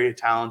 very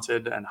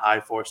talented and high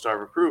 4-star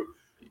recruit.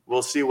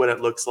 We'll see what it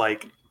looks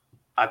like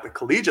at the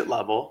collegiate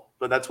level,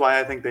 but that's why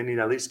I think they need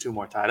at least 2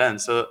 more tight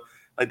ends. So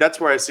that's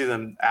where I see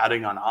them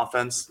adding on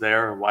offense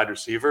there, or wide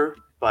receiver.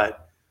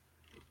 But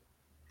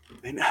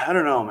I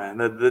don't know, man.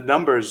 The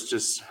numbers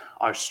just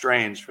are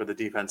strange for the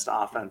defense to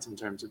offense in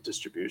terms of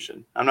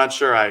distribution. I'm not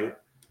sure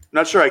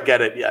I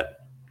get it yet.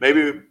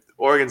 Maybe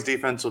Oregon's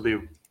defense will be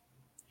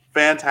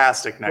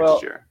fantastic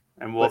next year,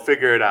 and we'll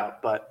figure it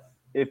out. But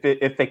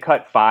if they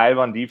cut 5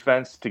 on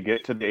defense to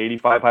get to the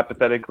 85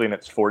 hypothetically, and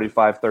it's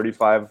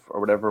 45-35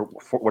 or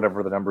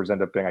whatever the numbers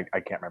end up being, I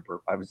can't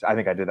remember. I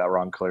think I did that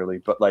wrong clearly.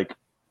 But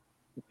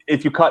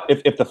if you cut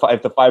if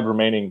the 5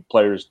 remaining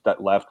players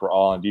that left were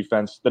all on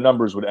defense, the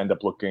numbers would end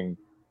up looking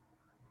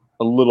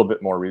a little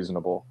bit more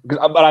reasonable.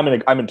 But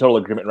I'm in total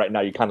agreement right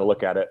now. You kind of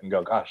look at it and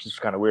go, "Gosh, this is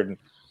kind of weird." And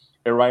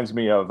it reminds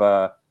me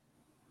of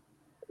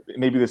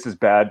maybe this is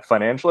bad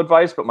financial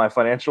advice, but my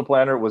financial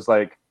planner was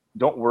like,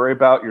 don't worry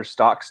about your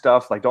stock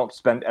stuff. Don't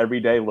spend every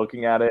day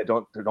looking at it.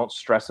 Don't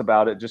stress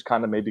about it. Just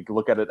kind of maybe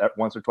look at it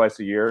once or twice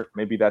a year.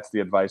 Maybe that's the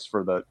advice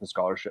for the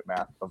scholarship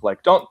math of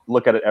don't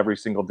look at it every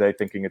single day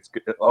thinking it's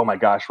good. Oh my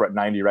gosh, we're at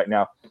 90 right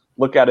now.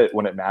 Look at it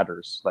when it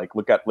matters.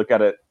 Look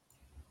at it,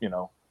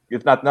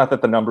 it's not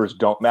that the numbers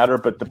don't matter,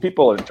 but the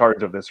people in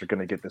charge of this are going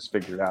to get this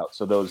figured out.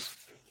 So those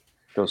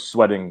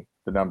sweating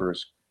the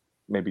numbers,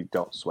 maybe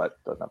don't sweat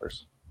the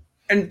numbers.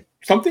 And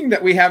something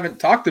that we haven't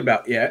talked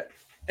about yet,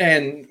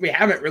 and we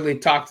haven't really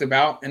talked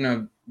about in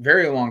a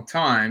very long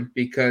time,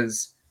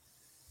 because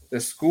the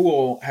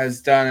school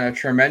has done a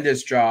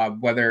tremendous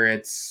job, whether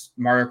it's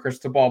Mario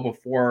Cristobal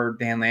before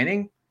Dan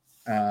Lanning,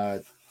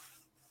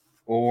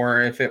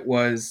 or if it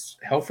was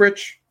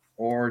Helfrich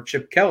or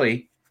Chip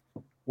Kelly,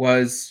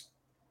 was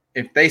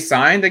if they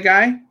signed a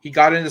guy, he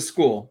got into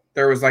school.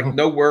 There was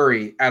no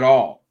worry at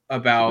all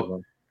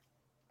about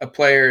a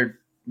player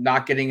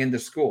not getting into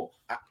school.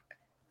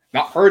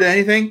 Not heard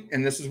anything,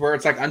 and this is where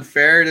it's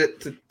unfair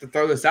to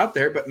throw this out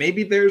there, but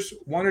maybe there's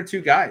 1 or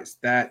 2 guys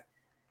that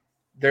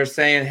they're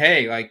saying,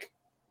 hey,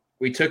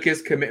 we took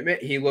his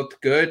commitment. He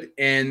looked good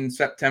in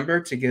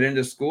September to get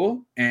into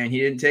school, and he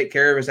didn't take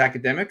care of his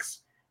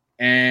academics.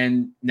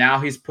 And now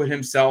he's put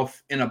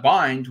himself in a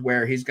bind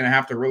where he's going to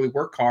have to really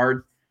work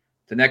hard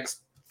the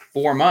next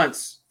 4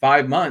 months,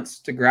 5 months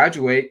to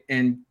graduate,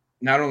 and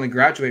not only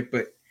graduate,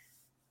 but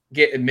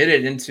get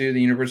admitted into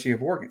the University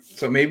of Oregon.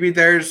 So maybe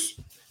there's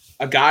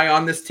a guy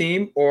on this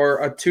team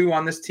or a 2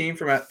 on this team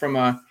from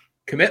a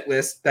commit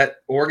list that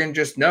Oregon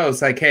just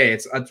knows, like, hey,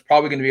 it's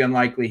probably going to be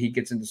unlikely he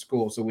gets into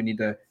school, so we need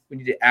to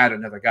add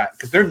another guy,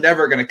 because they're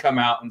never going to come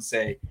out and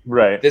say,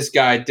 right, this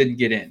guy didn't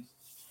get in.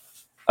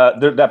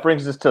 That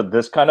brings us to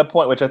this kind of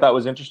point, which I thought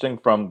was interesting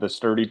from the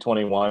Sturdy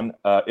 21.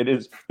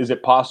 Is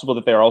it possible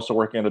that they are also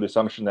working under the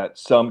assumption that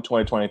some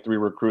 2023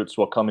 recruits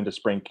will come into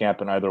spring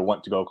camp and either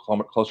want to go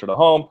closer to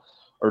home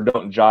or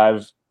don't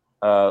jive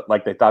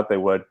like they thought they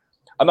would?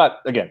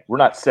 We're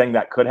not saying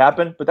that could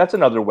happen, but that's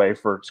another way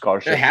for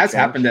scholarship. It has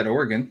happened at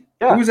Oregon.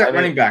 Yeah, who was that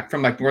running back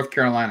from like North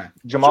Carolina?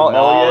 Jamal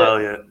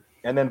Elliott.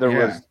 And then there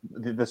was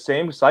the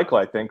same cycle,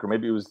 I think, or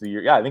maybe it was the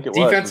year. Yeah, I think it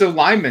was. Defensive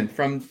lineman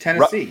from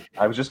Tennessee.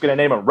 I was just going to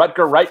name him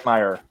Rutger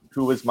Reitmeyer,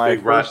 who was my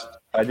first.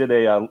 I did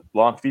a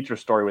long feature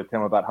story with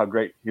him about how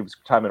great his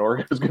time in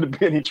Oregon was going to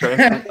be, and he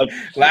transferred.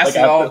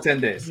 Lasted all of 10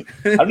 days.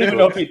 I don't even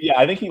know if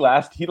I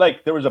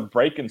think there was a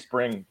break in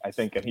spring, I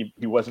think, and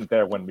he wasn't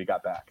there when we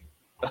got back.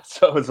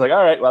 So it's like,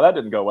 all right, well, that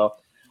didn't go well.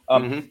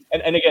 And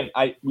again,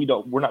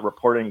 we're not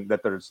reporting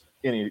that there's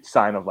any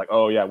sign of like,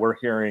 oh yeah, we're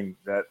hearing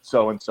that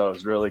so and so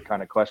is really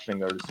kind of questioning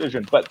their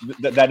decision, but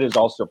that is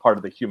also part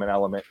of the human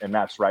element, and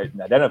that's right.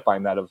 And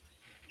identifying that of,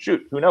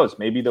 shoot, who knows?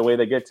 Maybe the way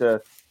they get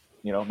to,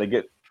 they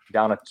get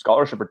down a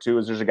scholarship or two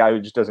is there's a guy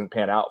who just doesn't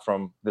pan out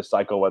from this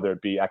cycle, whether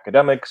it be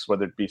academics,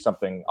 whether it be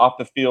something off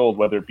the field,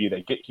 whether it be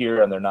they get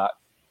here and they're not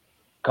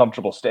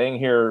comfortable staying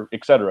here,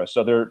 etc.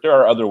 So there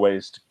are other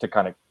ways to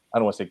kind of, I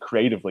don't want to say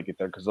creatively get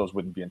there because those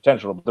wouldn't be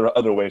intentional, but there are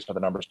other ways for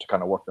the numbers to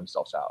kind of work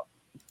themselves out.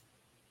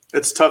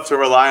 It's tough to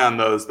rely on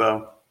those,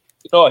 though.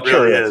 Oh, it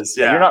really is.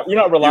 Yeah, you're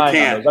not relying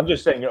on those. I'm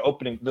just saying you're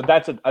opening.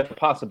 That's a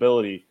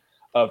possibility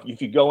of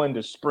if you go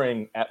into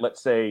spring at,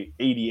 let's say,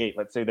 88.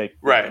 Let's say they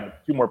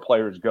two more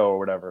players go or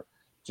whatever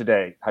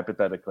today,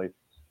 hypothetically.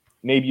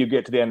 Maybe you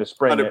get to the end of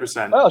spring.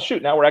 100%. Oh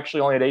shoot! Now we're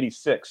actually only at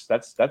 86.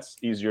 That's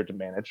easier to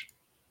manage.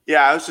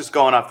 Yeah, I was just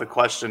going off the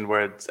question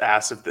where it's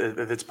asked if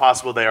it's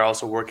possible they are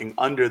also working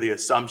under the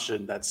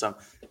assumption that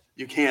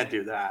you can't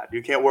do that.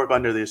 You can't work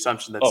under the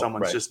assumption that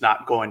someone's just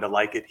not going to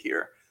like it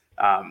here.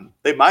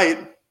 They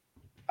might.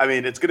 I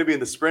mean, it's going to be in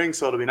the spring,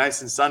 so it'll be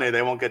nice and sunny.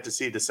 They won't get to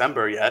see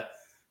December yet,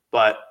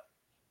 but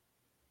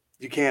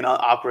you can't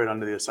operate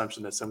under the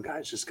assumption that some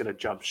guy's just going to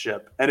jump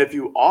ship. And if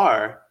you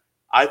are,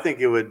 I think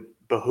it would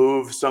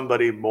behoove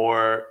somebody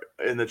more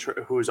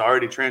who's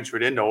already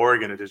transferred into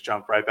Oregon to just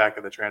jump right back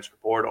in the transfer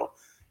portal.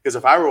 Because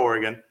if I were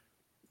Oregon,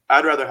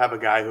 I'd rather have a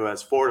guy who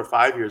has 4 to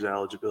 5 years of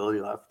eligibility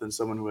left than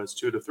someone who has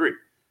 2 to 3,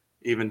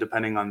 even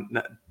depending on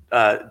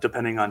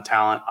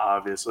talent,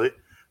 obviously.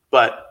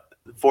 But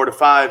 4 to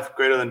 5,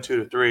 greater than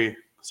 2 to 3.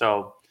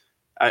 So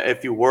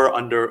if you were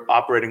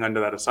operating under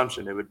that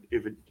assumption,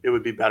 it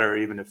would be better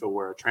even if it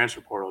were a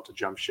transfer portal to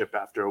jump ship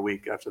after a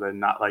week after they're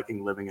not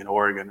liking living in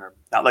Oregon or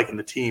not liking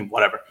the team,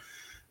 whatever.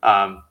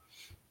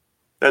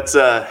 That's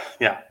it.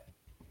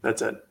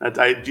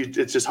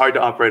 It's just hard to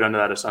operate under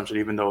that assumption,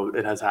 even though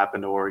it has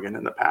happened to Oregon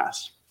in the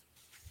past.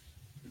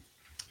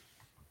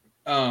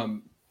 I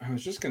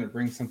was just going to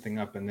bring something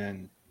up, and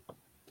then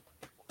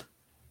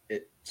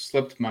it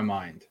slipped my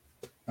mind.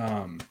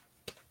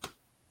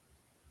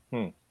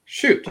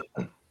 Shoot.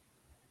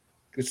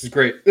 This is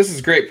great. This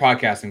is great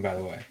podcasting, by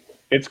the way.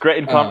 It's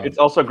great. It's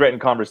also great in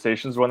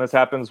conversations when this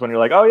happens, when you're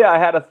like, oh, yeah, I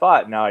had a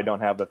thought. Now I don't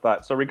have the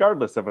thought. So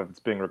regardless of if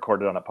it's being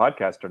recorded on a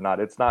podcast or not,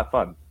 it's not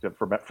fun to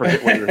forget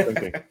what you're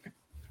thinking.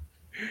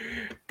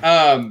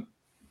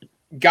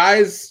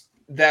 Guys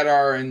that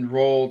are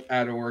enrolled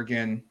at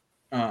Oregon,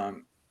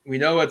 we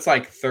know it's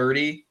like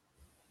 30.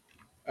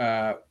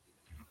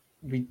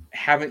 We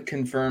haven't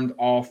confirmed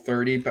all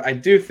 30, but I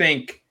do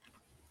think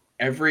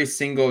every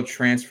single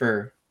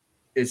transfer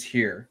is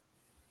here.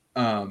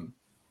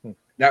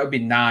 That would be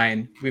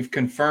 9. We've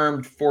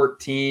confirmed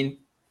 14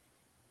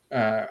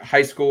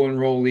 high school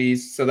enrollees.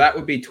 So that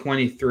would be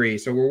 23.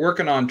 So we're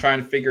working on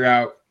trying to figure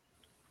out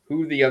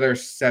who the other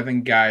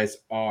 7 guys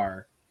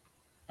are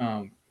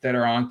that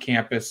are on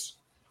campus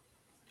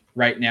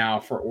right now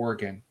for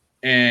Oregon.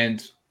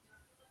 And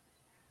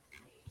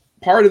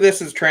part of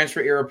this is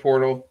transfer era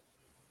portal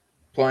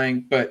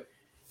playing. But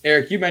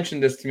Eric, you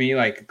mentioned this to me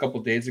like a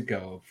couple of days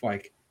ago.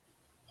 Like,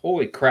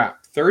 holy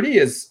crap, 30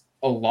 is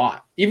a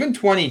lot. Even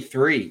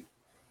 23.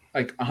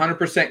 Like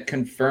 100%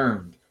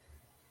 confirmed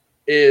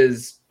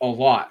is a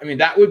lot. I mean,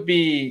 that would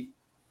be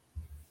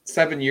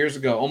 7 years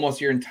ago,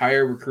 almost your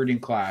entire recruiting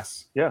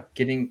class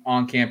getting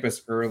on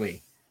campus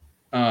early.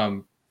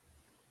 That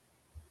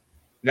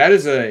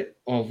is a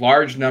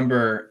large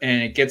number,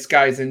 and it gets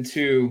guys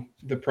into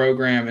the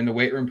program and the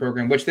weight room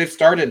program, which they've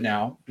started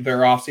now,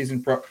 their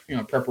off-season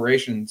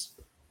preparations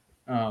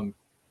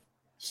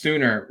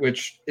sooner,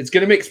 which it's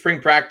going to make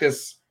spring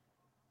practice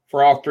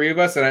for all 3 of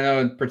us, and I know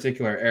in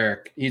particular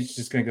Eric, he's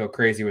just going to go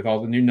crazy with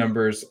all the new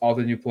numbers, all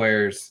the new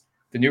players.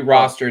 The new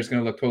roster is going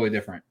to look totally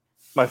different.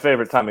 My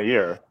favorite time of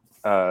year.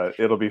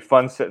 It'll be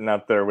fun sitting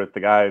out there with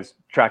the guys,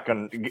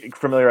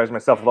 familiarize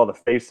myself with all the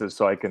faces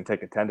so I can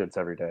take attendance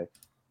every day.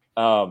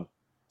 No,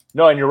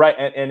 and you're right.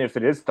 And if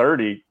it is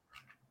 30,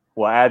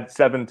 we'll add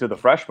 7 to the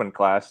freshman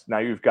class. Now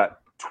you've got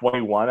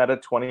 21 out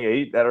of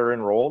 28 that are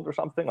enrolled or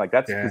something like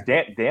that's because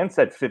Dan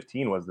said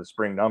 15 was the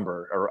spring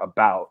number or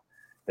about.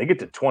 They get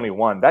to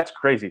 21. That's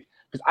crazy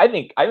because I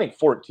think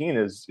 14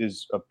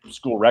 is a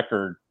school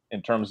record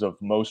in terms of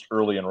most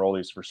early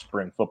enrollees for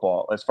spring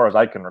football, as far as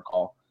I can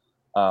recall.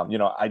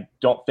 I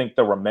don't think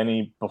there were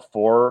many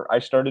before I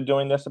started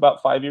doing this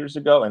about 5 years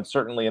ago, and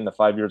certainly in the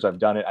 5 years I've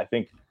done it, I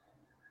think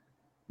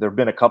there have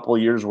been a couple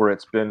of years where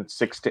it's been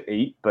 6 to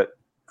 8, but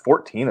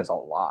 14 is a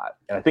lot.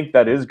 And I think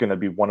that is going to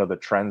be one of the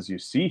trends you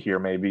see here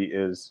maybe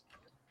is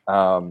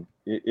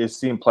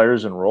seeing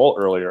players enroll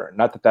earlier.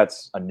 Not that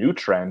that's a new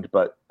trend,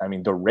 but I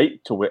mean, the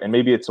rate to which, and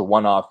maybe it's a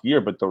one-off year,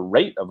 but the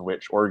rate of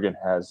which Oregon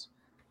has,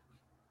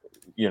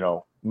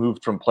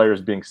 moved from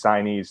players being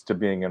signees to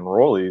being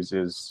enrollees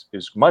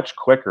is much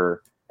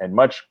quicker and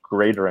much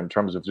greater in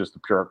terms of just the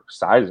pure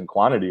size and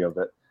quantity of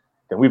it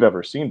than we've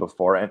ever seen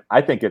before. And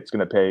I think it's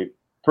going to pay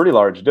pretty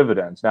large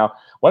dividends. Now,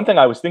 one thing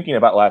I was thinking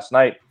about last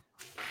night,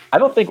 I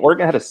don't think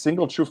Oregon had a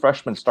single true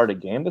freshman start a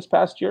game this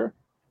past year.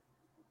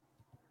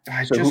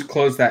 I just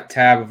closed that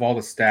tab of all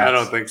the stats. I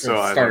don't think so.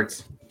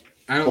 Starts.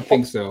 I don't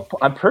think so.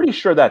 I'm pretty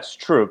sure that's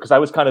true because I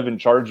was kind of in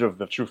charge of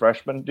the true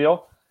freshman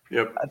deal.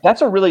 Yep.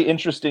 That's a really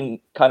interesting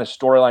kind of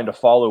storyline to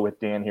follow with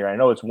Dan here. I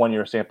know it's 1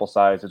 year sample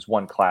size, it's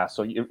one class,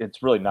 so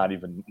it's really not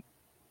even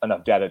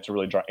enough data to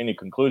really draw any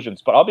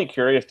conclusions. But I'll be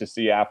curious to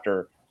see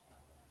after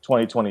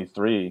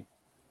 2023,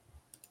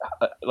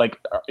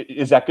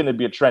 is that going to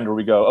be a trend where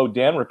we go, oh,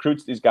 Dan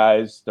recruits these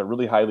guys, they're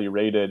really highly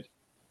rated.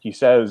 He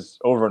says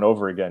over and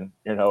over again,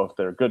 if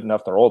they're good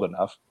enough, they're old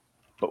enough.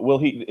 But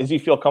does he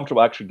feel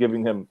comfortable actually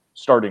giving him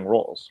starting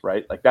roles,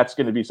 right? Like that's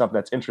going to be something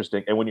that's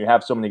interesting. And when you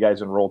have so many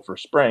guys enrolled for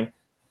spring,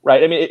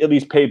 right? I mean, it at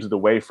least paves the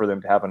way for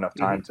them to have enough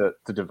time to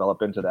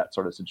develop into that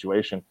sort of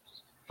situation.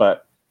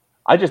 But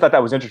I just thought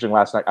that was interesting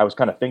last night. I was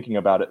kind of thinking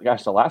about it.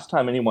 Gosh, the last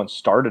time anyone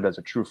started as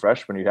a true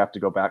freshman, you'd have to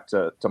go back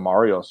to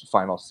Mario's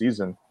final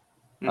season.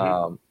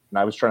 And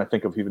I was trying to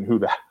think of even who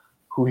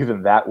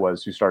that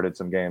was who started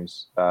some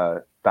games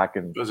back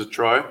in. Was it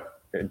Troy?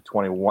 In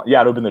 21.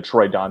 Yeah, it would have been the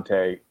Troy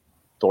Dante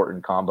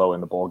Thornton combo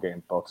in the bowl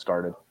game. Both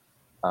started.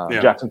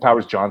 Jackson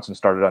Powers Johnson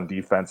started on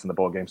defense in the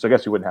bowl game. So I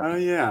guess you wouldn't have. Oh,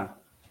 yeah.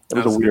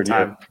 It was a weird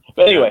time.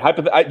 But anyway,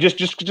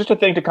 just a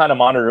thing to kind of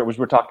monitor. It was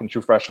we're talking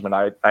true freshmen.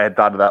 I had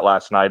thought of that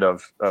last night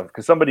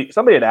because somebody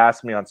had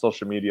asked me on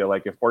social media,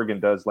 like if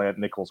Oregon does land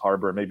Nichols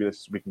Harbor, maybe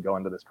we can go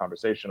into this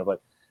conversation of like,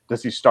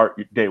 does he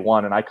start day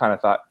one? And I kind of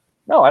thought,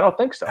 no, I don't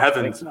think so.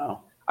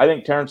 No. I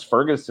think Terrence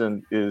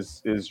Ferguson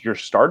is your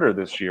starter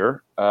this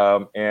year.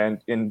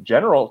 And in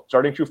general,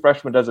 starting true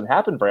freshman doesn't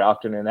happen very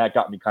often. And that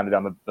got me kind of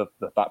down the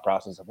thought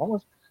process of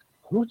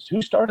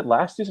who started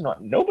last season?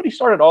 Nobody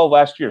started all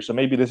last year. So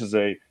maybe this is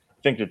a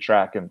thing to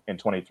track in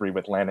 23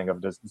 with landing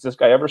of does this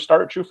guy ever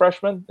start true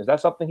freshman? Is that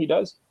something he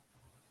does?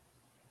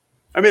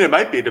 I mean, it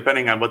might be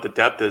depending on what the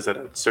depth is at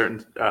a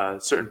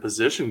certain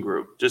position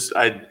group. Just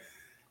I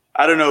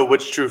don't know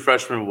which true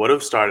freshman would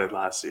have started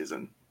last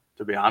season,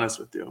 to be honest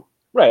with you.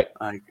 Right.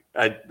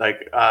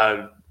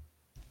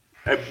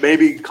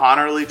 Maybe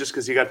Connerly just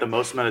because he got the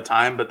most amount of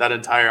time, but that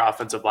entire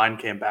offensive line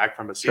came back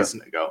from a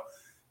season ago.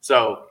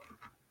 So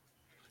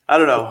I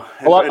don't know.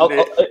 A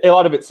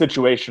lot of it's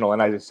situational,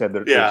 and as I said,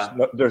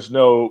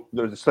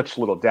 there's such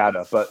little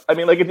data. But I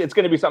mean, like it's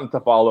going to be something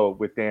to follow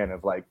with Dan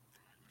of like,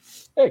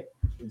 hey,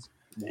 who's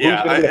going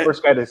to be the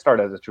first guy to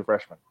start as a true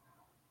freshman?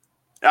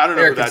 I don't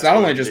know. Eric, it's not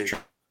only just.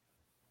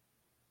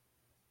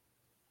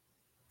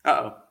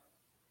 Uh-oh.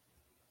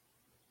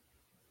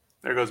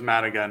 There goes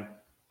Matt again.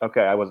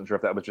 Okay, I wasn't sure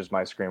if that was just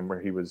my screen where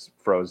he was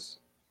froze.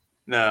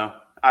 No,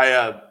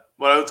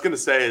 what I was going to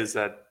say is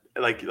that,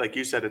 like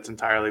you said, it's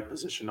entirely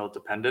positional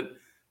dependent. If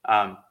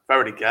I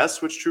were to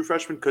guess which true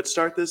freshman could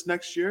start this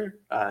next year,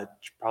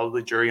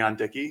 probably Jurion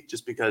Dickey,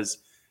 just because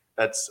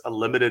that's a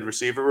limited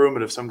receiver room.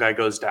 And if some guy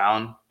goes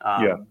down,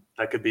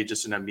 that could be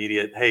just an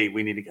immediate, hey,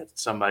 we need to get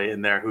somebody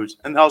in there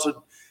and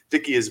also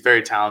Dickey is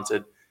very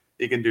talented.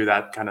 He can do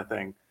that kind of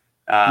thing.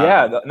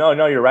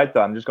 No, you're right,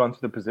 though. I'm just going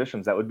through the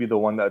positions. That would be the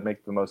one that would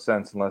make the most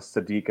sense unless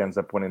Sadiq ends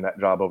up winning that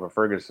job over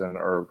Ferguson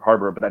or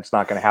Harbor, but that's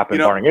not going to happen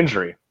barring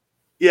injury.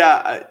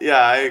 Yeah,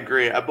 I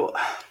agree. I don't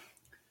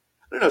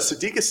know.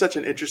 Sadiq is such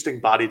an interesting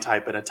body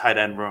type in a tight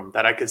end room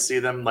that I could see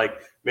them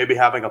like maybe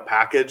having a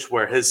package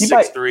where his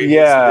 6'3",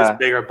 his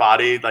bigger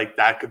body, like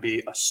that could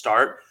be a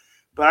start.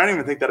 But I don't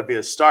even think that would be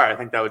a start. I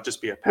think that would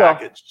just be a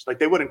package. Like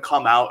they wouldn't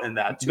come out in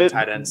that two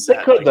tight end set.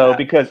 They could though,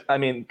 because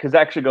it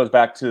actually goes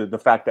back to the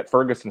fact that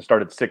Ferguson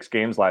started 6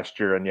 games last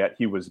year, and yet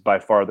he was by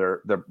far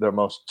their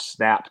most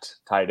snapped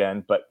tight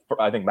end. But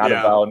I think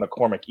Mataval and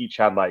McCormick each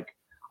had I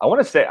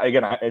want to say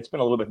again, it's been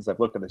a little bit since I've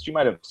looked at this. You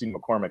might have seen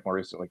McCormick more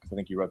recently because I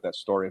think you wrote that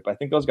story. But I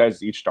think those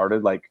guys each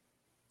started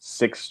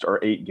 6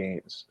 or 8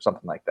 games,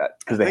 something like that.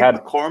 Because they had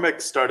McCormick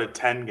started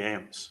 10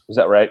 games. Is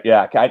that right?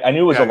 Yeah, I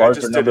knew it was a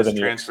larger number than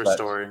transfer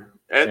story.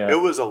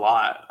 It was a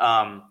lot.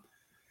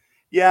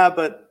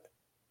 But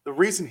the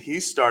reason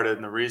he started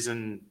and the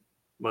reason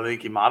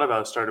Maliki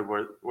Mataval started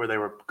where they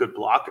were good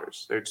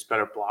blockers. They're just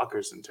better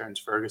blockers than Terrence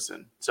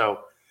Ferguson. So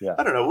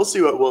I don't know. We'll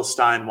see what Will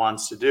Stein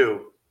wants to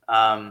do.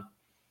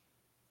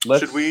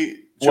 Should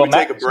Should we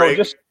take a break?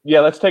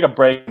 Let's take a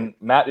break. And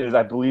Matt is,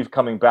 I believe,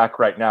 coming back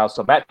right now.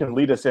 So Matt can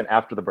lead us in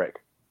after the break.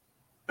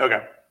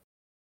 Okay.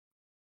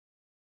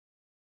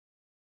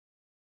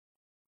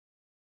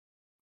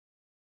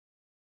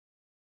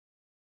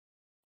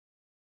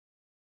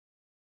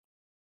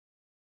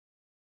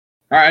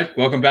 All right,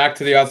 welcome back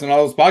to the Odds and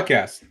Audibles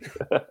podcast.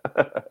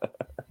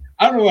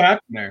 I don't know what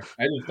happened there.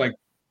 I just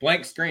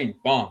blank screen,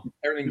 bomb,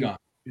 everything gone.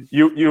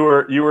 You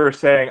were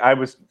saying, I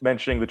was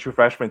mentioning the true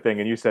freshman thing,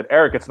 and you said,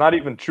 Eric, it's not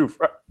even true.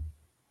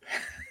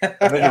 And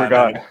then you were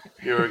gone.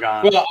 You were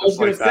gone. Well, I was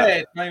going to say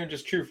it's not even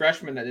just true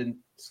freshmen that didn't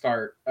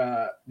start.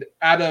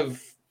 Out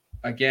of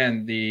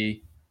again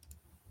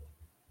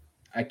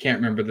I can't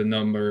remember the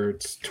number.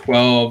 It's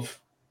 12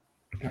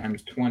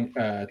 times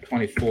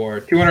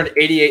 24,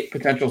 288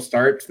 potential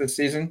starts this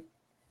season.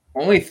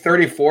 Only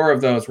 34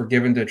 of those were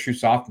given to true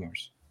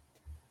sophomores.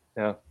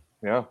 Yeah.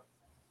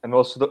 And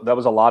that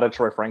was a lot of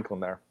Troy Franklin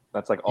there.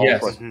 That's like all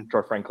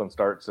Troy Franklin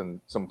starts and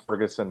some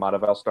Ferguson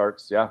Matavel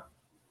starts. Yeah.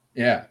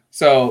 Yeah.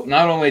 So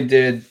not only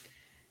did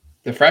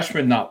the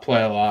freshmen not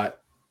play a lot,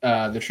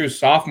 the true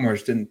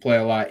sophomores didn't play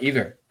a lot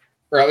either,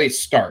 or at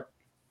least start.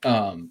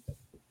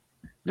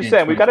 Just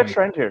saying, we've got a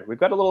trend here. We've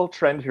got a little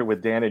trend here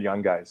with Dan and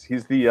young guys.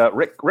 He's the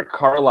Rick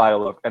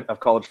Carlisle of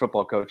college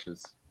football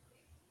coaches.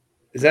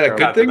 Is that a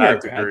good thing or a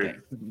bad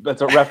thing?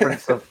 That's a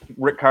reference of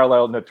Rick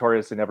Carlisle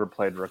notoriously never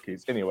played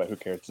rookies. Anyway, who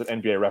cares? It's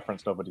an NBA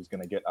reference nobody's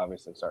going to get,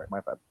 obviously. Sorry, my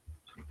bad.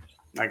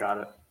 I got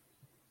it.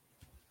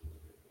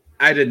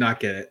 I did not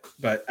get it,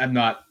 but I'm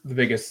not the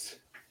biggest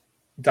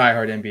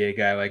diehard NBA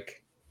guy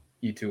like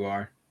you two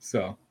are.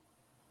 So,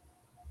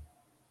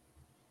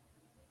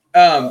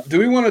 do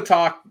we want to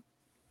talk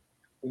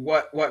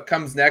what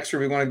comes next, or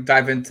we want to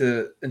dive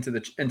into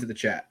the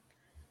chat?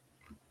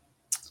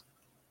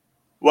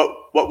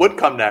 What would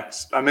come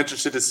next? I'm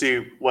interested to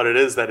see what it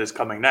is that is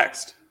coming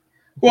next.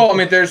 Well, I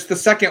mean, there's the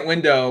second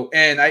window,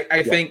 and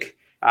I think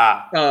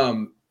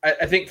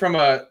I think from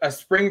a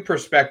spring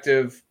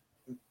perspective,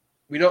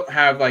 we don't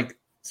have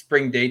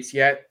spring dates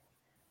yet.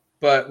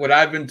 But what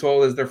I've been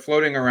told is they're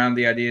floating around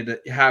the idea to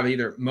have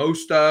either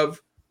most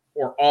of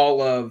or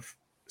all of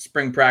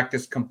spring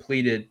practice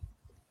completed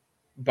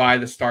by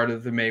the start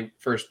of the May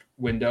 1st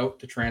window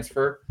to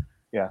transfer.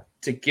 Yeah.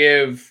 To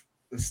give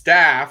the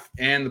staff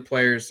and the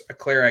players a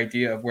clear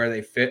idea of where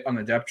they fit on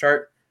the depth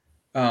chart.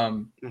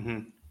 And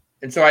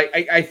so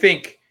I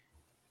think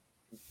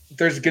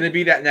there's going to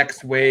be that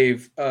next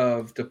wave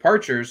of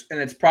departures, and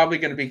it's probably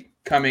going to be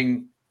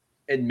coming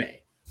in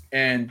May.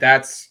 And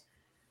that's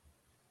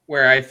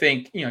where I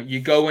think,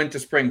 you go into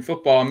spring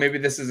football, and maybe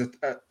this is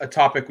a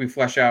topic we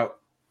flesh out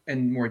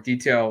in more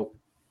detail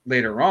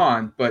later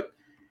on, but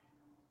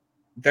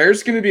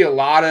there's going to be a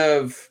lot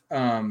of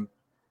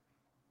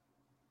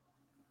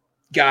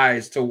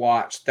guys to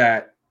watch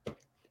that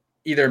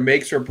either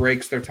makes or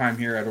breaks their time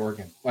here at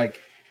Oregon.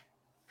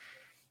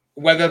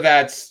 Whether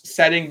that's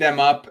setting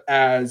them up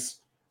as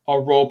a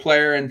role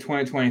player in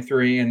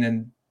 2023 and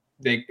then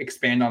they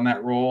expand on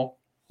that role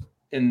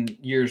in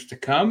years to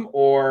come,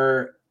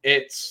 or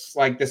it's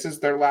this is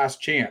their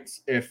last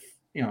chance. If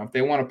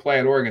they want to play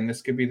at Oregon,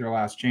 this could be their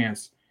last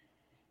chance.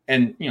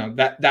 And,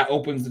 that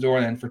opens the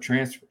door then for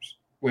transfers,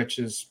 which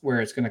is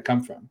where it's going to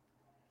come from.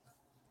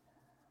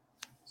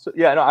 So,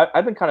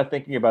 I've been kind of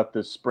thinking about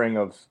this spring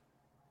of,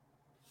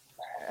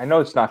 I know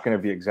it's not going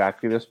to be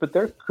exactly this, but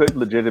there could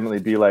legitimately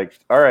be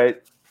all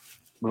right,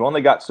 we've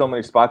only got so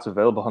many spots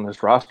available on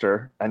this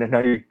roster. And I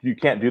know you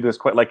can't do this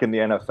quite like in the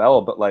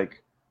NFL, but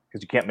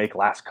because you can't make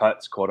last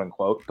cuts, quote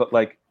unquote. But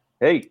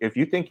hey, if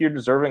you think you're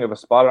deserving of a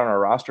spot on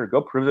our roster,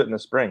 go prove it in the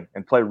spring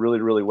and play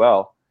really, really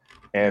well.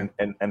 And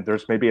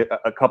there's maybe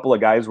a couple of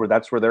guys where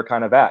that's where they're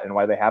kind of at and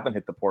why they haven't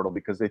hit the portal,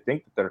 because they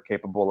think that they're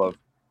capable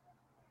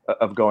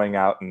of going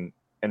out and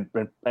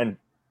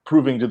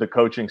proving to the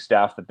coaching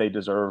staff that they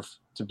deserve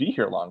to be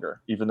here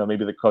longer, even though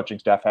maybe the coaching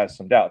staff has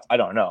some doubts. I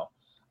don't know.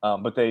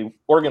 But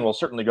Oregon will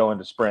certainly go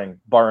into spring,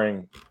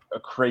 barring a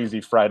crazy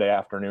Friday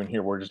afternoon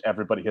here where just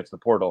everybody hits the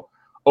portal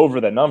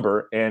over the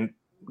number. And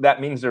that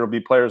means there will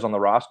be players on the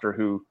roster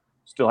who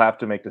still have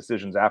to make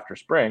decisions after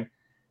spring.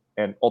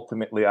 And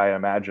ultimately, I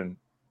imagine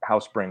how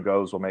spring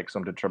goes will make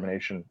some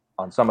determination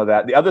on some of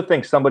that. The other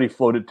thing somebody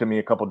floated to me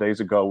a couple of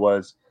days ago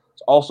was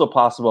it's also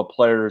possible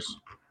players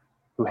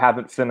who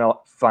haven't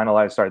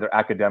finalized their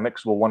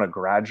academics will want to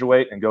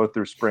graduate and go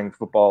through spring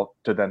football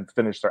to then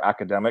finish their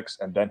academics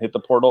and then hit the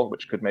portal,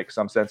 which could make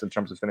some sense in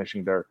terms of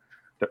finishing their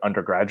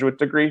undergraduate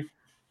degree.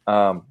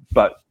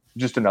 But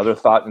just another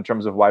thought in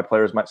terms of why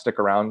players might stick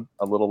around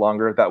a little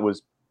longer. That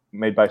was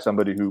made by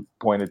somebody who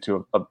pointed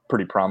to a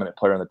pretty prominent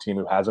player on the team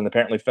who hasn't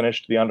apparently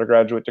finished the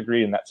undergraduate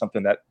degree. And that's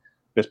something that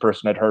this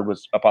person had heard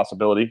was a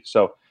possibility.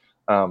 So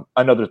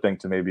another thing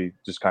to maybe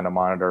just kind of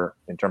monitor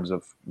in terms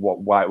of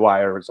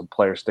why are some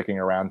players sticking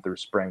around through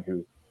spring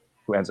who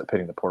ends up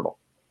hitting the portal.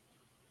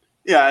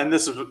 Yeah, and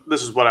this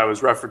is what I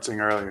was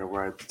referencing earlier,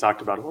 where I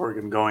talked about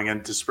Oregon going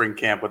into spring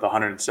camp with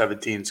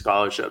 117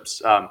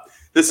 scholarships.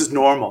 This is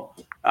normal.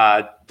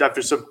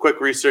 After some quick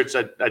research,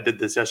 I did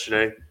this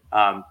yesterday.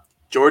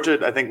 Georgia,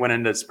 I think, went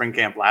into spring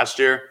camp last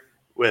year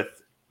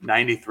with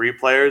 93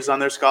 players on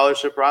their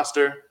scholarship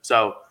roster.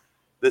 So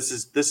this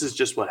is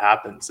just what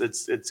happens.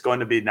 It's going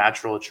to be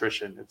natural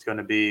attrition. It's going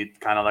to be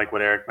kind of like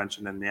what Eric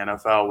mentioned in the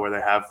NFL, where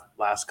they have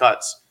last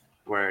cuts,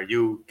 where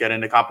you get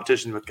into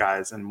competition with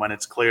guys, and when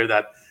it's clear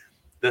that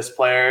this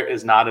player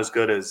is not as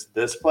good as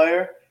this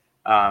player,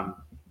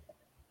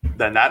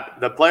 then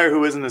the player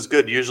who isn't as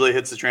good usually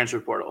hits the transfer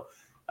portal.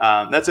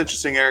 That's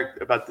interesting,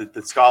 Eric, about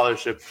the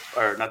scholarship,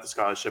 or not the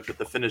scholarship, but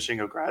the finishing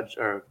of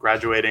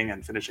graduating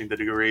and finishing the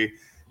degree.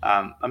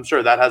 I'm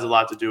sure that has a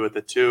lot to do with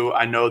it too.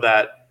 I know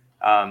that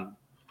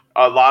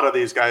a lot of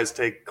these guys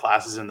take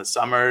classes in the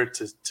summer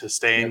to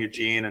stay in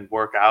Eugene and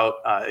work out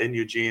in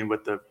Eugene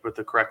with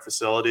the correct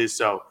facilities.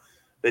 So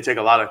they take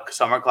a lot of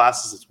summer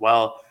classes as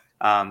well.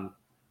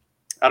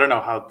 I don't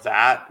know how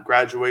that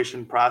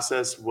graduation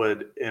process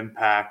would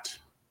impact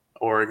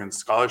Oregon's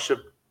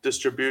scholarship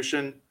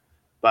distribution,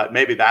 but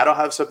maybe that'll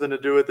have something to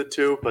do with it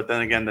too. But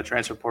then again, the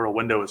transfer portal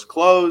window is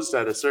closed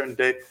at a certain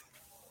date.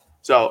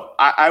 So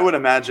I would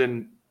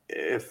imagine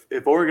if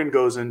Oregon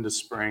goes into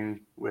spring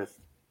with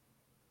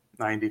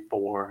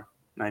 94,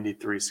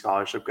 93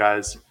 scholarship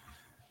guys,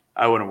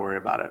 I wouldn't worry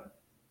about it.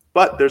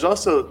 But there's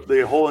also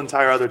the whole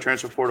entire other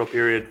transfer portal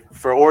period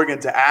for Oregon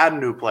to add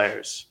new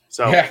players.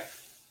 So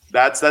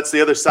that's the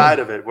other side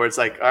of it, where it's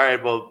like, all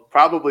right, well,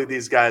 probably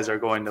these guys are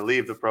going to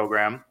leave the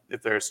program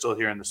if they're still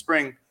here in the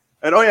spring.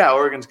 And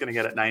Oregon's going to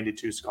get at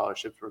 92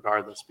 scholarships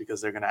regardless,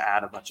 because they're going to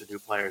add a bunch of new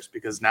players,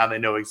 because now they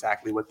know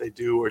exactly what they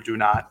do or do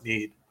not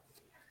need.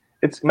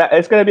 It's going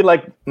to be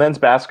like men's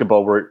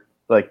basketball, where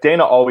like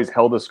Dana always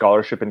held a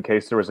scholarship in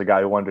case there was a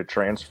guy who wanted to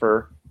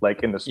transfer,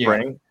 like in the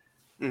spring.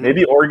 Yeah. Mm-hmm.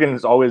 Maybe Oregon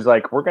is always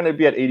like, we're going to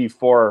be at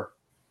 84.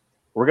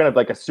 We're going to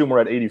like assume we're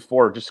at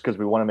 84 just because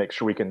we want to make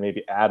sure we can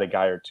maybe add a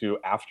guy or two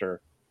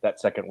after that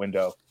second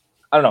window.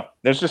 I don't know.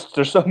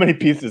 There's so many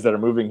pieces that are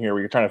moving here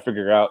where you're trying to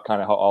figure out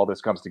kind of how all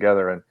this comes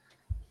together.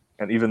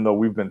 And even though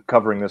we've been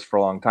covering this for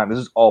a long time, this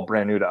is all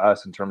brand new to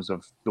us in terms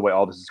of the way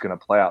all this is going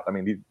to play out. I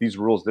mean, these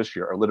rules this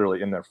year are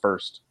literally in their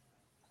first.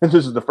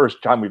 This is the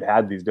first time we've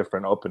had these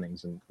different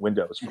openings and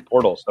windows for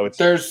portals. So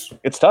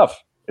it's tough.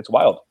 It's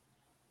wild.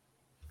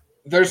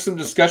 There's some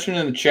discussion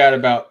in the chat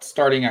about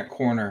starting at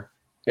corner.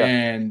 Yeah.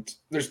 And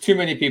there's too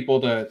many people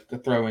to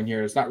throw in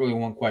here. It's not really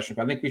one question,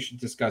 but I think we should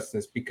discuss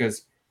this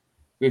because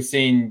we've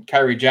seen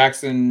Kyrie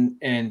Jackson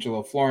and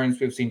Jaleel Florence.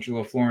 We've seen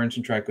Jaleel Florence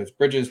and Tricos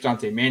Bridges.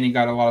 Dante Manning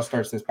got a lot of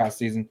starts this past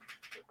season.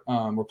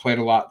 Or played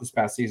a lot this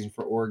past season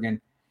for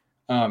Oregon.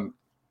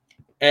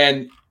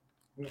 And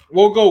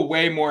we'll go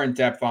way more in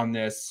depth on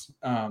this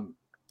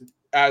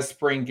as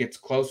spring gets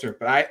closer.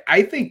 But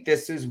I think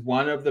this is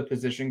one of the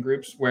position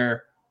groups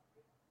where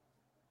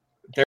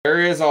there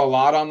is a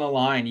lot on the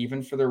line,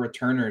 even for the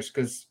returners,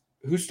 because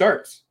who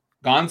starts?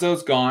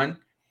 Gonzo's gone.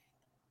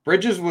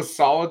 Bridges was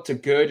solid to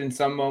good in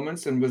some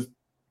moments and was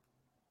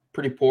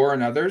pretty poor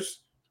in others.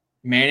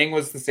 Manning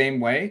was the same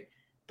way.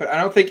 But I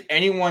don't think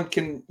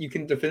you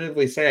can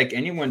definitively say like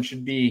anyone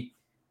should be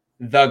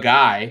the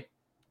guy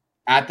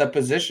at the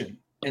position.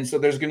 And so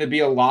there's going to be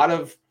a lot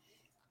of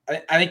 –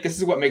 I think this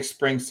is what makes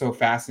spring so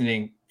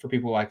fascinating for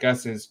people like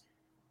us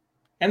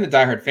and the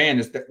diehard fan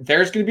is that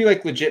there's going to be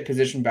like legit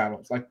position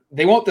battles. Like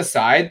they won't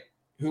decide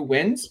who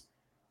wins,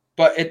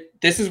 but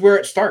this is where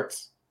it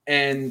starts.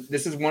 And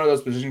this is one of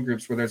those position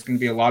groups where there's going to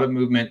be a lot of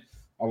movement,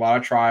 a lot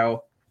of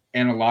trial,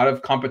 and a lot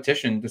of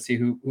competition to see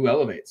who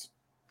elevates.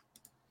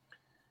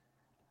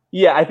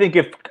 Yeah, I think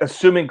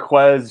assuming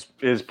Quez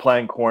is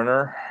playing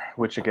corner,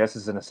 which I guess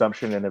is an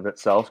assumption in of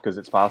itself because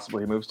it's possible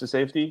he moves to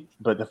safety,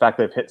 but the fact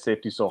they've hit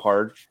safety so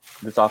hard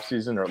this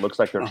offseason, or it looks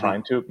like they're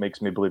trying to,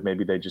 makes me believe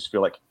maybe they just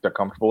feel like they're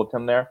comfortable with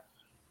him there.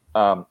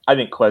 I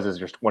think Quez is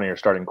just one of your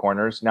starting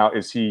corners. Now,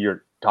 is he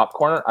your top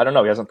corner? I don't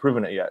know. He hasn't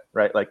proven it yet,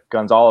 right? Like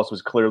Gonzalez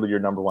was clearly your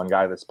number one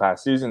guy this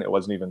past season. It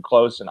wasn't even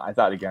close. And I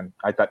thought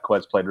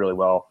Quez played really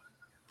well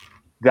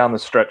down the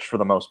stretch for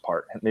the most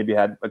part. Maybe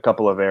had a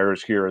couple of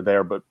errors here or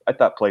there, but I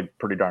thought played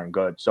pretty darn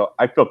good. So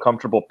I feel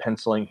comfortable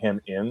penciling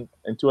him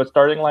into a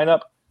starting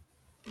lineup.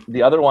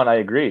 The other one, I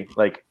agree.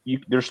 Like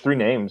there's three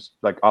names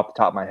like off the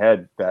top of my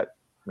head that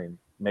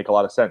make a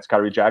lot of sense.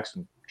 Kyrie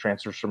Jackson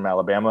transfers from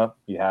Alabama.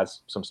 He has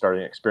some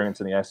starting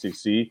experience in the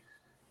SEC,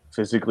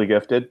 physically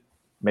gifted.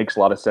 Makes a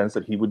lot of sense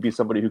that he would be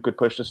somebody who could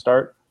push to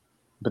start.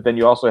 But then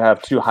you also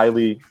have two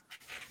highly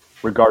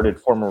regarded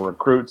former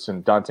recruits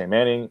in Dante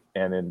Manning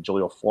and in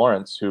Jaleel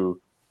Florence,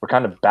 who were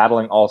kind of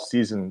battling all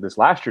season this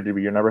last year to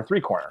be your number three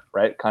corner,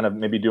 right? Kind of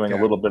maybe doing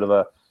a little bit of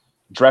a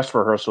dress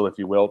rehearsal, if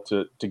you will,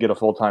 to get a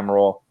full-time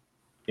role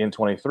in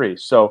 23.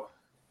 So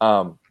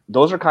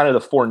those are kind of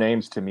the four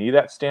names to me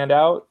that stand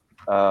out.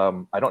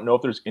 I don't know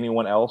if there's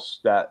anyone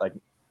else that like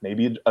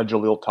maybe a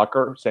Jaleel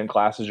Tucker, same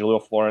class as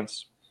Jaleel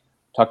Florence.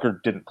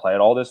 Tucker didn't play at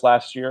all this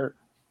last year.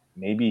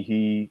 Maybe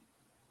he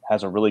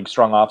has a really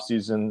strong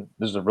offseason.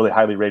 This is a really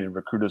highly rated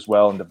recruit as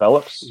well and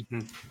develops.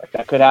 Like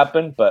that could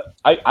happen. But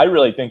I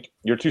really think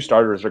your two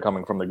starters are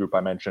coming from the group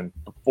I mentioned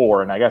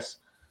before. And I guess,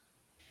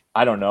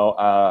 I don't know,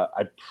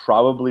 I'd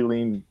probably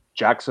lean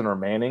Jackson or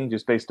Manning,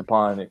 just based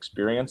upon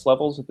experience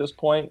levels at this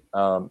point.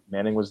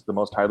 Manning was the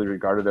most highly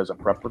regarded as a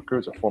prep recruit,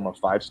 as a former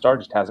 5-star,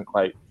 just hasn't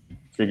quite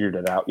figured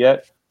it out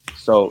yet.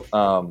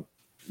 So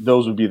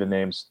those would be the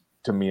names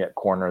to me at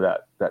corner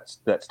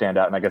that stand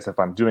out. And I guess if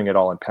I'm doing it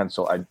all in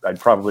pencil, I'd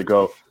probably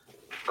go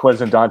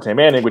Quez and Dante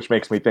Manning, which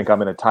makes me think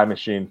I'm in a time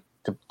machine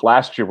to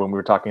last year when we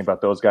were talking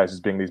about those guys as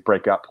being these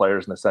breakout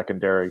players in the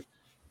secondary.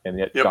 And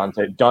yet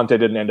Dante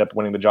didn't end up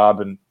winning the job,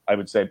 and I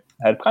would say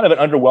had kind of an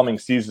underwhelming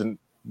season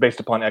based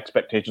upon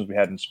expectations we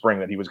had in spring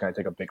that he was going to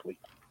take a big leap.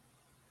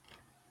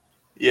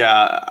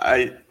 Yeah,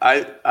 I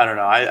don't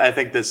know. I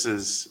think this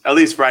is, at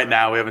least right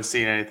now, we haven't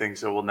seen anything,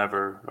 so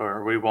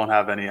we won't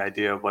have any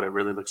idea of what it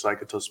really looks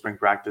like until spring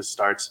practice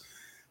starts.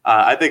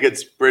 I think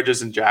it's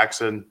Bridges and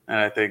Jackson, and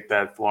I think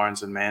that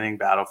Florence and Manning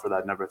battle for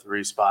that number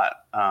 3 spot.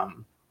 I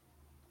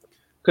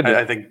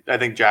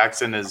think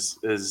Jackson is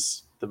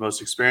the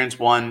most experienced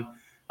one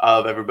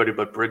of everybody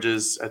but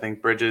Bridges. I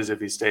think Bridges, if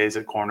he stays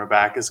at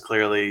cornerback, is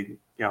clearly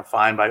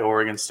fine by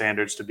Oregon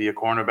standards to be a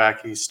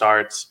cornerback. He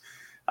starts,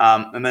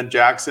 and then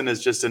Jackson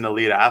is just an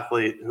elite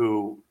athlete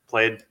who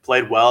played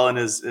well in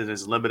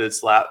his limited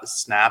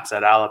snaps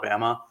at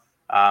Alabama.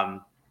 I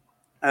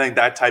think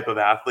that type of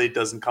athlete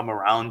doesn't come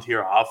around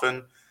here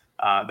often.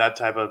 That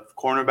type of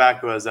cornerback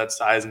who has that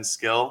size and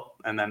skill,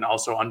 and then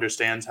also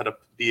understands how to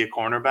be a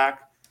cornerback.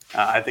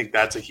 I think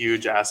that's a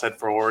huge asset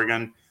for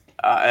Oregon.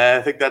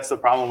 I think that's the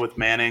problem with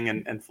Manning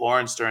and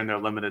Florence during their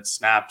limited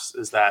snaps,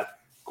 is that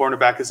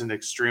cornerback is an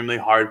extremely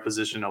hard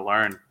position to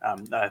learn.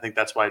 I think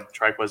that's why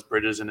Trikweze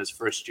Bridges in his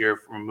first year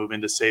from moving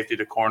to safety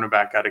to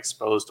cornerback got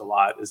exposed a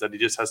lot, is that he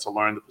just has to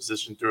learn the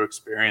position through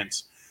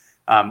experience.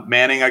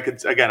 Manning,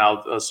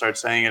 I'll start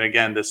saying it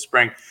again this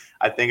spring.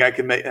 I think I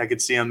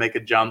could see him make a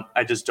jump.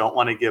 I just don't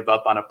want to give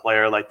up on a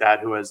player like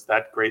that who has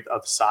that great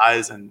of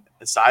size and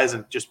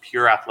just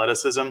pure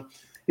athleticism.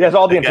 He has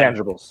all the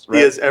intangibles. Right?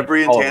 He has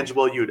every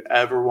intangible you'd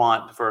ever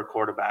want for a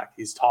quarterback.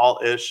 He's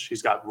tall-ish.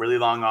 He's got really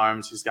long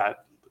arms. He's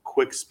got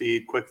quick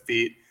speed, quick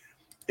feet.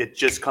 It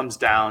just comes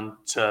down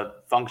to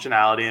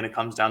functionality, and it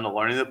comes down to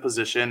learning the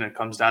position. And it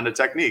comes down to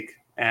technique.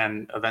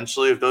 And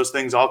eventually, if those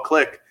things all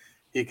click,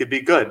 he could be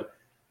good.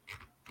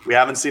 We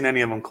haven't seen any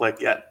of them click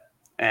yet.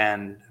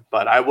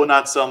 But I will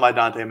not sell my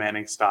Dante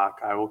Manning stock.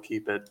 I will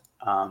keep it.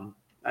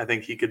 I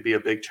think he could be a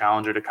big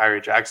challenger to Kyrie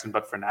Jackson,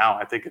 but for now,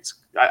 I think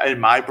in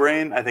my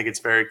brain, I think it's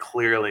very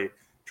clearly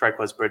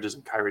Trikweze Bridges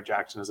and Kyrie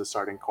Jackson as the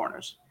starting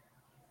corners.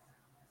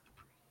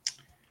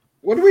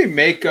 What do we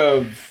make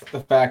of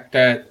the fact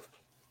that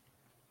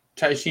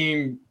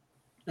Tysheem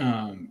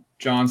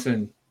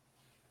Johnson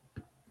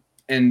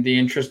and the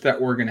interest that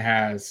Oregon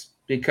has?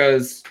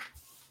 Because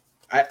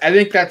I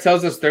think that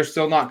tells us they're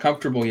still not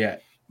comfortable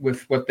yet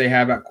with what they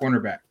have at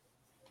cornerback.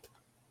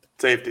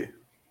 Safety?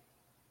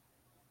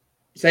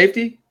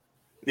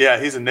 Yeah,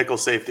 he's a nickel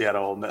safety at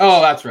Ole Miss.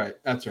 Oh, that's right.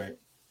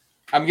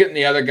 I'm getting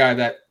the other guy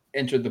that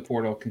entered the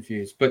portal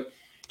confused. But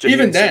Jaheim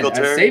even then,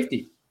 Singletary? at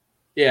safety,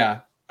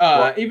 yeah.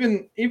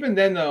 Even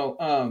then,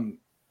 though,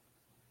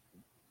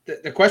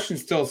 the question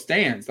still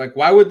stands. Like,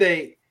 why would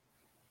they?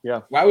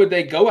 Yeah. Why would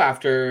they go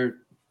after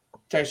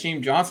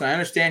Tysheem Johnson? I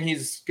understand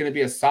he's going to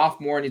be a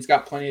sophomore and he's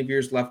got plenty of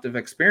years left of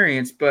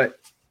experience, but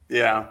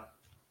yeah,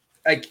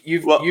 like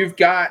you've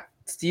got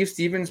Steve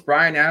Stevens,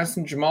 Brian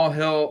Addison, Jamal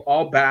Hill,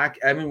 all back.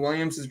 Evan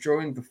Williams is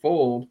joining the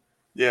fold.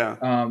 Yeah.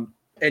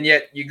 And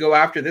yet you go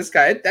after this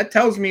guy. That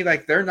tells me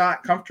like they're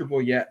not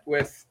comfortable yet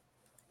with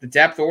the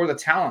depth or the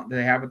talent that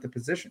they have at the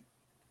position.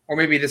 Or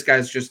maybe this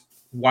guy's just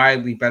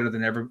widely better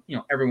than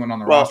everyone on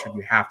the roster.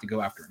 You have to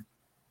go after him.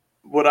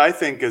 What I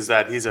think is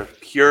that he's a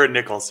pure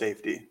nickel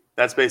safety.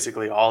 That's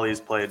basically all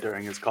he's played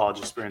during his college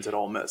experience at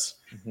Ole Miss.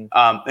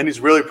 Mm-hmm. And he's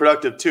really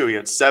productive too. He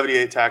had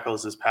 78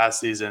 tackles this past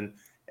season,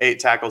 8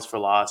 tackles for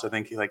loss. I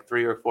think he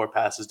 3 or 4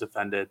 passes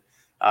defended.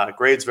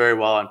 Grades very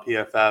well on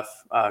PFF.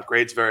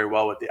 Grades very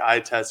well with the eye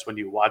test when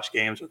you watch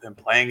games with him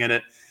playing in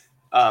it.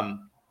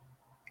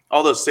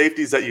 All those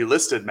safeties that you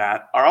listed,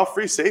 Matt, are all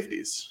free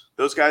safeties.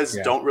 Those guys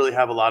don't really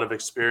have a lot of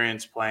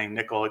experience playing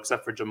nickel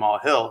except for Jamal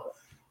Hill,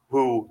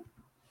 who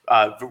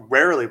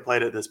rarely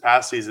played it this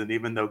past season,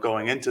 even though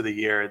going into the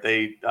year,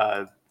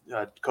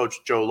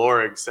 Coach Joe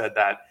Lorig said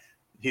that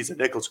he's a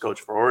nickels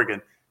coach for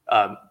Oregon.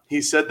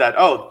 He said that,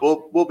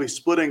 we'll be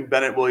splitting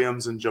Bennett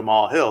Williams and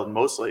Jamal Hill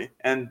mostly,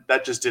 and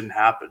that just didn't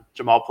happen.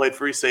 Jamal played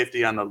free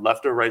safety on the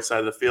left or right side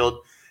of the field,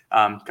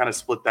 kind of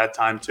split that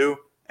time too,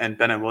 and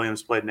Bennett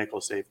Williams played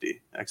nickel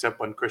safety, except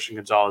when Christian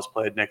Gonzalez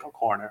played nickel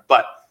corner.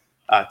 But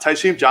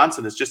Tysheem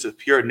Johnson is just a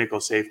pure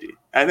nickel safety.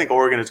 I think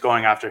Oregon is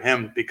going after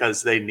him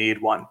because they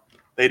need one.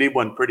 They need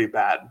one pretty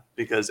bad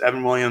because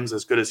Evan Williams,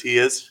 as good as he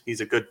is, he's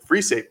a good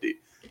free safety.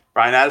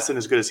 Brian Addison,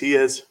 as good as he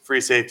is,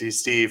 free safety.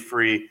 Steve,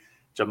 free.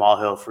 Jamal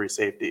Hill, free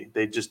safety.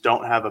 They just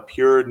don't have a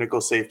pure nickel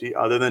safety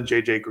other than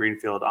J.J.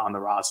 Greenfield on the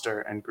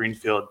roster. And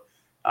Greenfield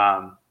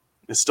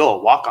is still a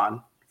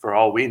walk-on for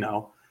all we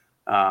know,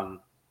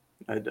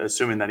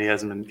 assuming that he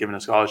hasn't been given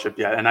a scholarship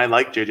yet. And I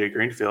like J.J.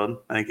 Greenfield.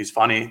 I think he's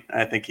funny.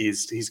 I think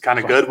he's kind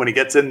of good when he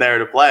gets in there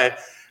to play.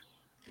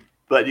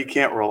 but you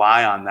can't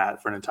rely on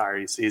that for an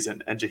entire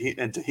season. And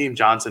Jaheim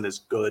Johnson is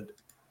good.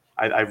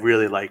 I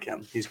really like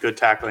him. He's good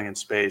tackling in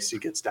space. He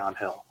gets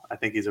downhill. I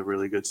think he's a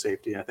really good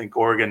safety. I think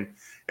Oregon,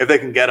 if they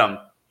can get him,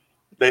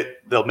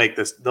 they'll make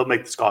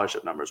the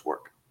scholarship numbers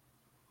work.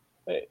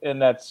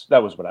 And that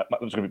was what I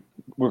was going to be.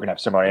 We're going to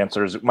have similar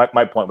answers.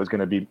 My point was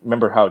going to be,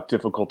 remember how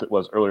difficult it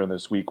was earlier in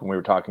this week when we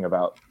were talking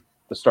about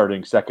the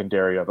starting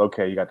secondary of,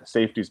 okay, you got the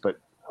safeties, but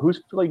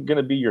who's really going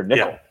to be your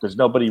nickel? Because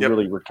nobody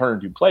really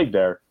returned who played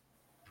there.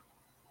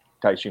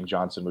 Jaheim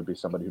Johnson would be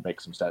somebody who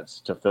makes some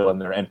sense to fill in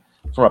there. And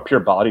from a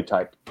pure body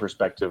type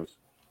perspective,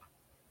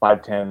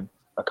 5'10",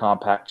 a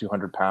compact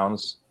 200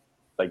 pounds,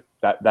 like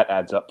that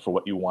adds up for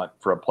what you want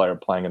for a player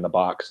playing in the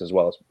box as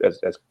well as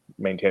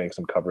maintaining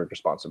some coverage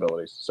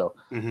responsibilities. So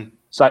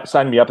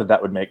sign me up if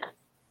that would make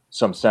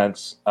some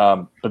sense.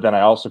 But then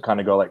I also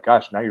kind of go like,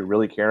 gosh, now you're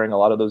really carrying a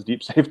lot of those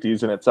deep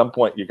safeties. And at some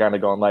point you're kind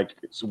of going like,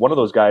 it's one of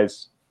those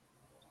guys,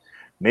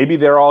 maybe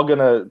they're all going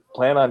to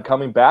plan on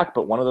coming back,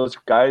 but one of those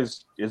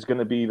guys is going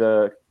to be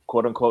the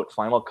quote unquote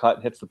final cut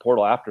and hits the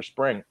portal after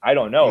spring. I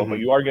don't know, but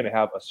you are going to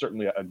have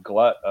certainly a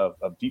glut of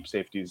deep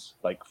safeties,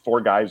 like 4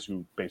 guys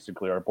who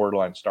basically are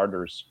borderline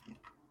starters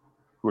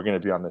who are going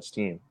to be on this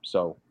team.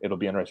 So it'll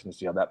be interesting to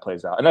see how that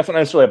plays out. And that's not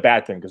necessarily a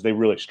bad thing because they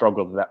really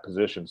struggled with that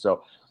position.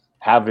 So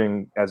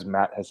having, as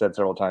Matt has said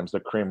several times, the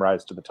cream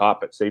rise to the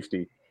top at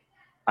safety,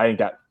 I think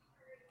that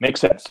makes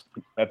sense.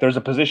 If there's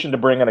a position to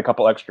bring in a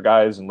couple extra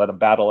guys and let them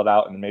battle it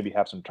out and maybe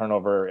have some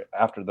turnover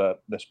after the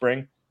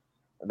spring,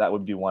 that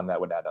would be one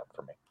that would add up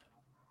for me.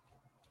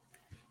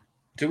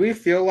 Do we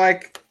feel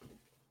like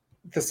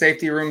the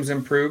safety room's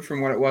improved from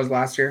what it was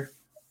last year?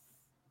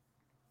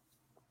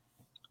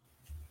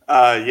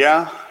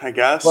 Yeah, I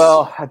guess.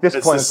 Well, at this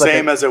point, it's the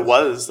same as it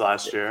was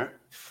last year.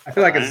 I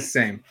feel like it's the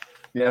same.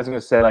 Yeah, I was going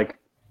to say, like,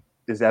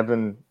 is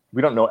Evan –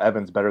 we don't know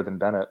Evan's better than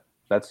Bennett.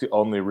 That's the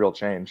only real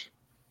change.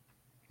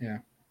 Yeah.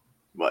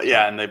 Well,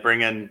 yeah, and they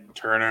bring in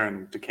Turner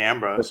and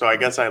DeCambra, so I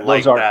guess I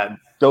like that.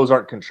 Those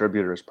aren't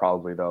contributors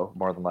probably, though,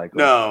 more than likely.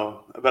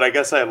 No, but I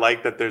guess I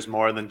like that there's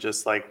more than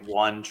just, like,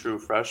 one true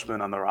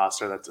freshman on the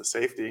roster that's a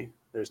safety.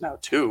 There's now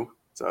 2,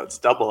 so it's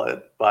double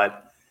it.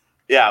 But,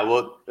 yeah,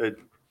 well,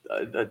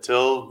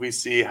 until we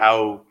see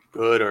how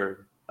good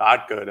or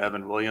not good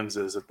Evan Williams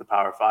is at the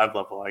Power 5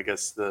 level, I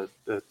guess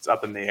it's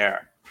up in the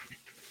air.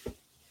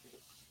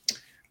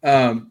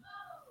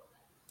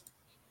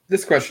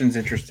 This question is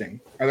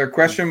interesting. Are there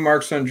question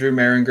marks on Drew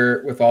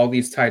Mehringer with all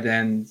these tight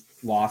end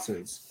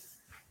losses?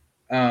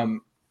 I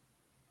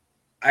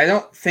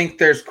don't think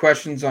there's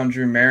questions on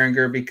Drew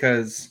Mehringer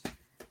because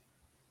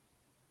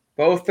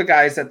both the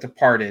guys that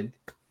departed,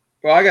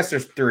 well, I guess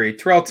there's 3.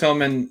 Terrell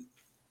Tillman,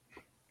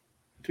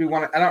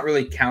 I don't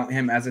really count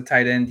him as a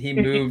tight end. He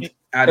moved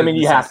out of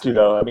you have to,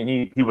 though. I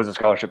mean, he was a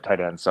scholarship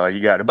tight end, so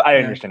you got it. But I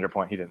understand your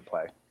point. He didn't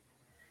play.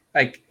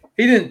 Like,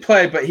 he didn't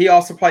play, but he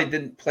also probably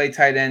didn't play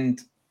tight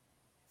end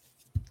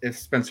if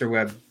Spencer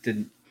Webb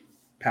didn't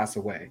pass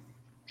away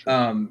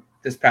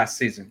this past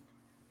season.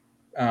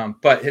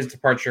 But his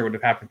departure would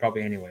have happened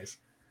probably anyways.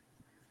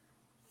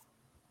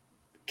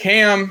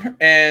 Cam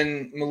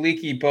and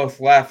Maliki both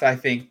left, I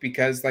think,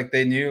 because like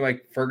they knew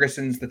like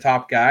Ferguson's the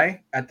top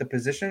guy at the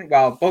position.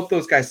 While both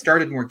those guys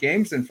started more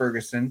games than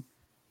Ferguson,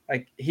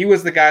 like he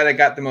was the guy that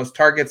got the most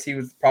targets. He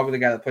was probably the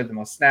guy that played the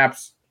most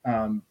snaps.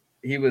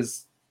 He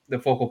was the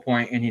focal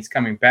point, and he's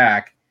coming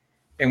back.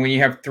 And when you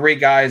have 3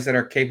 guys that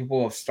are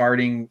capable of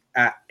starting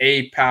at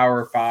a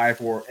Power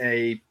 5 or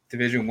a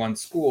Division I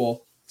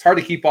school, it's hard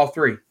to keep all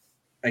 3.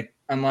 Like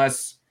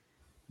unless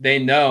they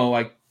know,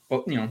 like,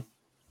 well, you know,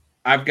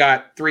 I've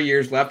got 3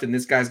 years left and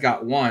this guy's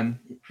got 1,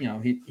 you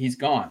know, he's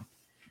gone.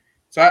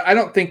 So I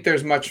don't think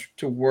there's much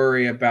to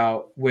worry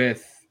about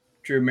with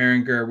Drew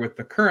Mehringer with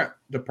the current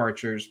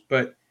departures.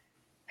 But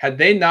had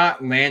they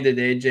not landed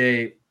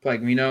AJ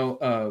Plagmino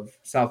of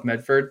South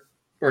Medford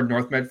or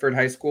North Medford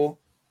High School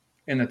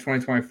in the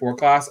 2024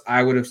 class,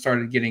 I would have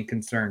started getting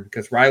concerned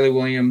because Riley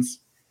Williams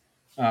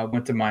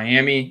went to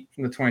Miami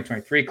from the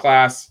 2023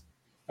 class.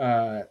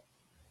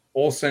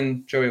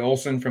 Joey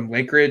Olson from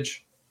Lake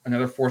Ridge,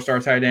 another 4-star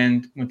tight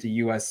end, went to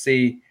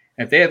USC.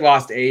 And if they had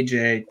lost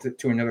AJ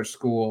to another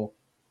school,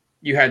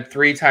 you had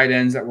 3 tight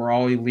ends that were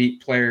all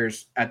elite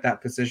players at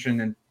that position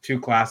in 2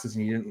 classes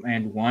and you didn't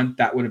land 1.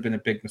 That would have been a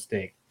big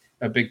mistake,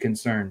 a big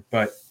concern.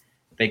 But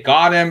they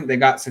got him. They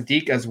got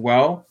Sadiq as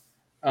well.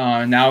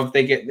 Now, if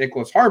they get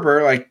Nicholas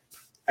Harbor, like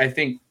I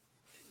think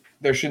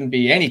there shouldn't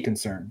be any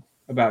concern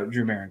about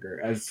Drew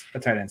Mehringer as a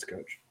tight ends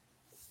coach.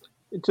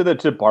 To the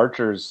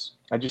departures,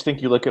 I just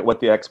think you look at what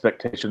the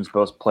expectations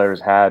both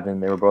players had,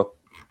 and they were both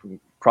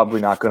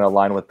probably not going to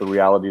align with the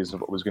realities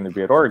of what was going to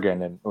be at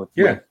Oregon. And with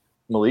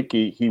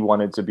Maliki, he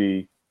wanted to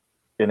be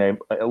in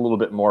a little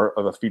bit more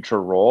of a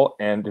feature role,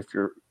 and if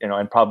you're, you know,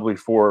 and probably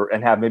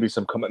and have maybe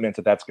some commitment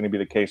that's going to be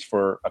the case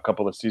for a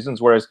couple of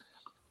seasons, whereas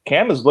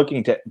Cam is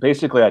looking to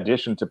basically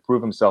audition to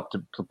prove himself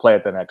to play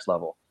at the next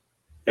level.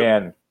 Yep.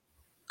 And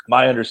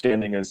my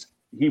understanding is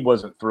he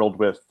wasn't thrilled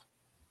with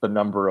the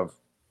number of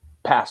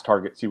pass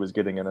targets he was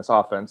getting in this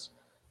offense.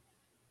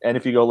 And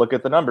if you go look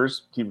at the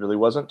numbers, he really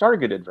wasn't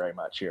targeted very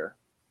much here.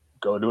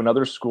 go to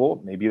another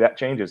school. Maybe that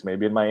changes.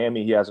 Maybe in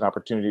Miami, he has an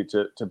opportunity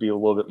to be a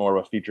little bit more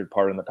of a featured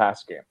part in the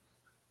pass game.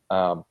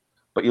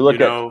 But you look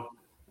at.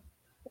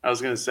 I was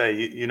going to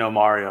say,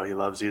 Mario, he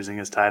loves using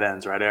his tight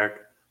ends, right,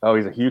 Eric? Oh,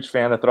 he's a huge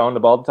fan of throwing the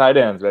ball to tight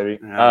ends, baby.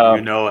 Yeah,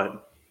 you know it.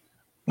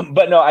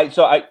 But no, I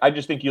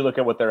just think you look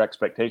at what their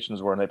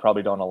expectations were, and they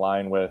probably don't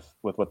align with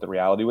what the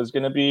reality was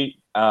going to be.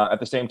 At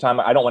the same time,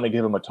 I don't want to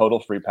give them a total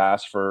free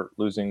pass for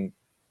losing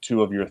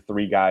 2 of your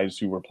 3 guys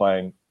who were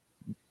playing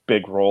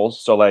big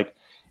roles. So, like,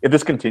 if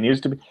this continues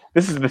to be,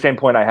 this is the same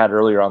point I had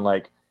earlier on.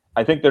 Like,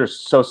 I think there's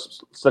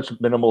such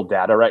minimal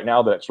data right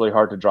now that it's really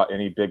hard to draw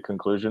any big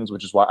conclusions,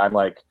 which is why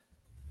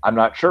I'm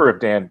not sure if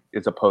Dan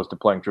is opposed to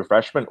playing true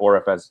freshmen, or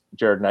if, as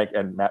Jared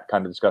and Matt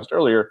kind of discussed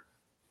earlier,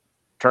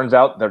 turns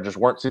out there just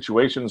weren't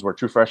situations where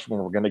true freshmen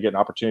were going to get an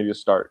opportunity to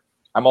start.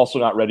 I'm also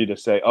not ready to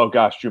say, oh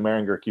gosh, Drew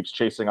Maringer keeps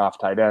chasing off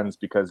tight ends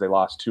because they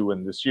lost 2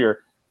 in this year.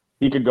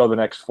 He could go the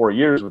next 4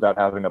 years without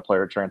having a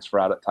player transfer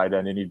out at tight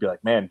end, and you'd be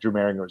like, man, Drew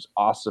Maringer is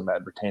awesome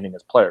at retaining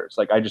his players.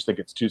 Like, I just think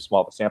it's too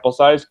small of a sample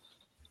size,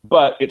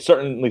 but it's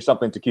certainly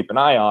something to keep an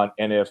eye on.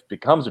 And if it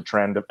becomes a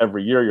trend of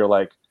every year, you're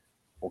like,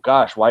 well,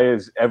 gosh, why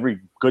is every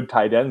good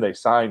tight end they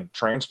sign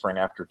transferring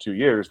after 2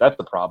 years? That's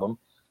the problem.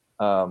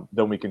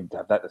 Then we can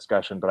have that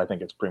discussion, but I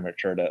think it's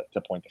premature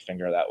to point the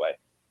finger that way.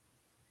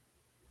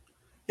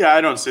 Yeah, I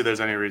don't see there's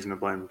any reason to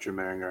blame Drew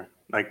Maringer.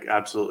 Like,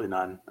 absolutely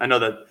none. I know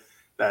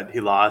that he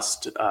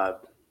lost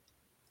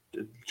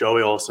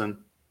Joey Olsen.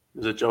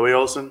 Is it Joey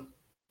Olsen?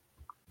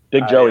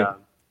 Big Joey.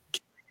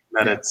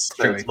 It's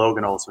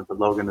Logan Olsen, but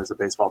Logan is a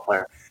baseball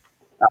player.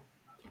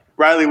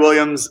 Riley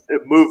Williams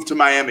moved to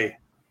Miami,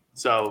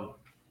 so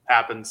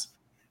happens.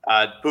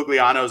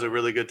 Pugliano is a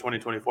really good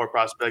 2024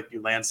 prospect.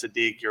 You land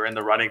Sadiq, you're in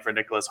the running for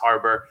Nicholas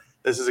Harbor.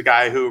 This is a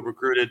guy who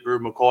recruited Brew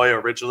McCoy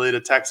originally to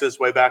Texas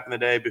way back in the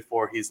day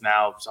before he's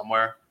now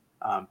somewhere.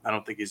 I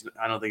don't think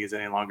he's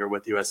any longer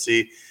with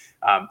USC.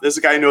 This is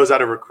a guy who knows how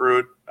to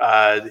recruit.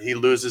 He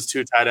loses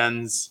 2 tight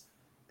ends.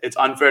 It's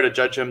unfair to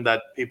judge him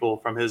that people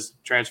from his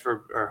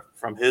transfer or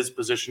from his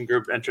position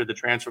group entered the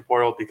transfer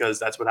portal, because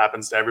that's what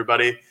happens to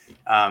everybody.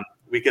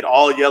 We could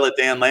all yell at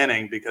Dan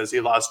Lanning because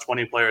he lost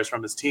 20 players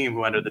from his team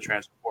who entered the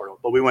transfer portal.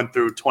 But we went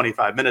through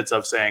 25 minutes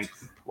of saying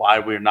why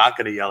we're not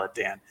going to yell at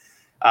Dan.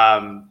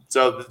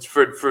 So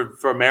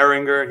for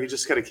Maringer, he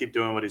just got to keep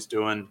doing what he's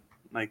doing.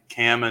 Like,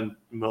 Cam and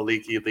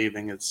Maliki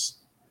leaving,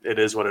 it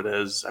is what it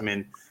is. I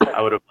mean,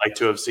 I would have liked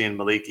to have seen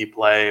Maliki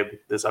play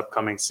this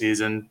upcoming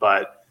season,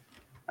 but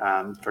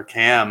for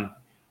Cam,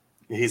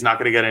 he's not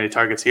going to get any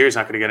targets here. He's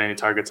not going to get any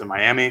targets in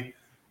Miami.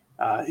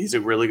 He's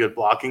a really good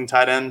blocking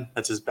tight end.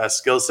 That's his best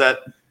skill set.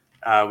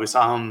 We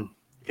saw him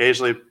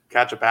occasionally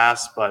catch a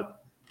pass,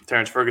 but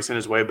Terrence Ferguson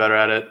is way better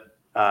at it.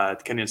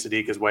 Kenyon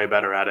Sadiq is way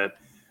better at it.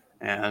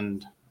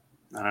 And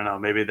I don't know,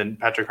 maybe then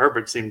Patrick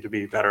Herbert seemed to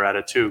be better at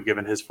it too,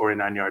 given his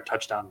 49-yard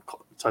touchdown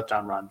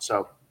run,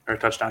 or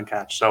touchdown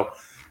catch. So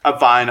I'm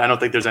fine. I don't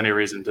think there's any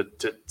reason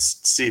to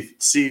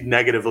see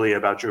negatively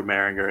about Drew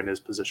Maringer and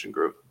his position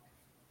group.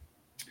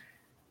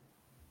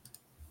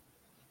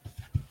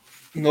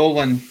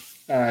 Nolan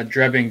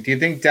Drebbing, do you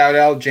think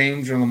Dowdell,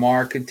 James, or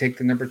Lamar could take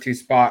the number 2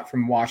 spot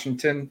from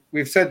Washington?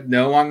 We've said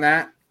no on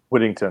that.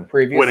 Whittington.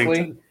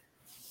 Previously.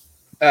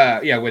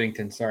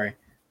 Whittington, sorry.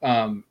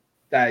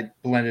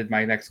 That blended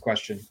my next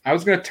question. I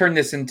was going to turn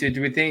this into,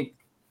 do we think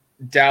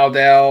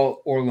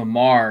Dowdell or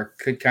Lamar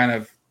could kind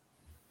of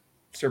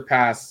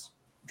surpass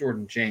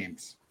Jordan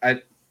James?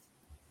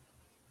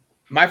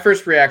 My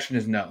first reaction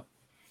is no.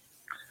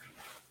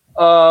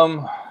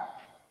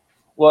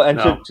 Well, and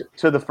no.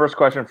 to the first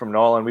question from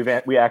Nolan,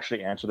 we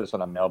actually answered this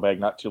on a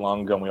mailbag not too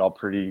long ago, and we all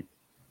pretty.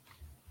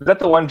 Is that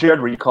the one, Jared,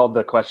 where you called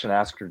the question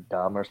asker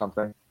dumb or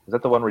something? Is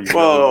that the one where you?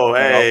 Whoa,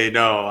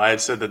 no! I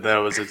said that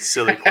was a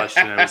silly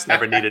question. It was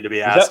never needed to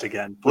be asked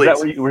again.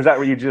 Please. Was that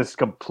where you just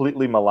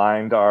completely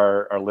maligned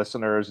our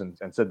listeners and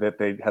said that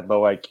they had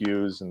low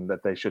IQs and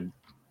that they should,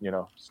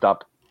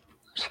 stop?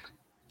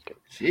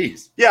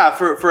 Jeez. Yeah,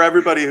 for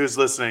everybody who's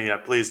listening,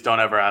 please don't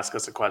ever ask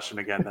us a question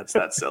again. That's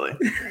that silly.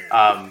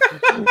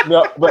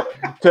 No, but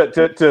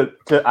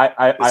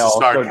I also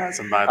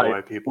sarcasm, by the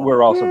way, people.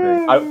 We're also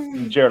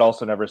big. Jared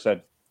also never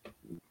said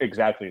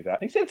exactly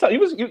that. He said so.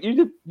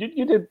 You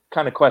did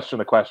kind of question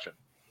the question,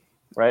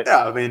 right?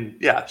 Yeah, I mean,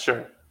 yeah,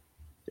 sure.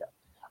 Yeah,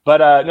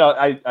 but no,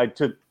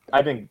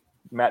 I think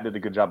Matt did a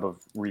good job of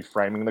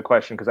reframing the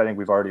question, because I think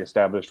we've already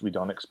established we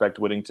don't expect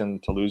Whittington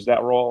to lose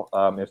that role.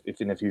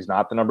 If he's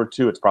not the number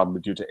 2, it's probably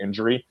due to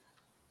injury.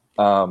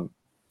 The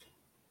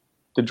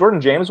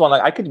Jordan James one,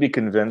 I could be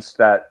convinced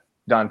that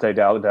Dante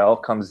Dowdell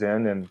comes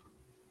in and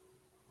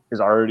is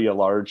already a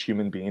large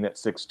human being at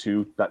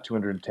 6'2", about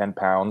 210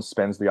 pounds,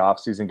 spends the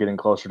offseason getting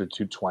closer to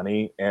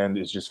 220, and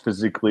is just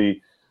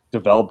physically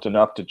developed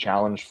enough to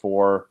challenge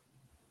for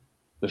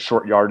the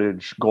short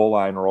yardage goal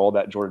line role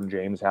that Jordan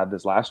James had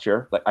this last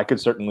year. Like, I could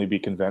certainly be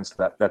convinced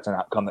that that's an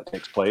outcome that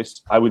takes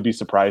place. I would be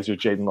surprised if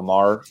Jaden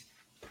Lamar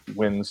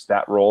wins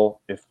that role.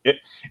 And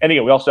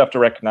again, we also have to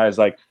recognize,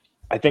 I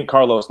think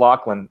Carlos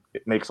Lachlan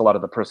makes a lot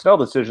of the personnel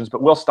decisions,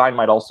 but Will Stein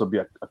might also be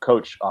a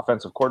coach,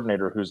 offensive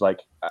coordinator, who's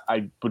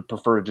I would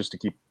prefer just to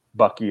keep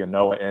Bucky and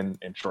Noah in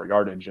short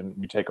yardage, and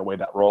you take away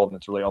that role, and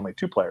it's really only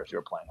two players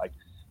you're playing. Like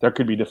there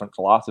could be different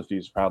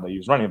philosophies for how they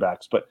use running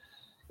backs, but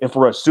if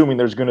we're assuming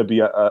there's going to be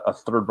a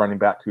third running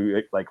back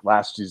who, like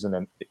last season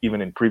and even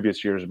in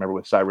previous years, remember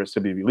with Cyrus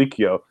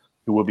Sibibilikio,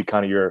 who will be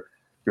kind of your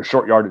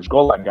short yardage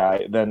goal line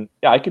guy, then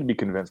yeah, I could be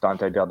convinced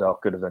Dante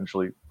Dowdell could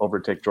eventually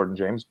overtake Jordan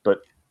James, but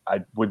I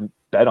wouldn't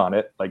bet on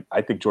it. Like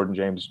I think Jordan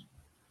James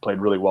played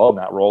really well in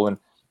that role, and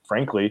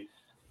frankly,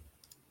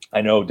 I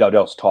know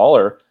Dowdell's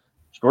taller.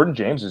 Jordan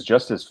James is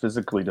just as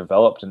physically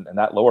developed, and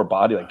that lower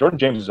body. Like Jordan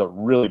James is a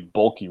really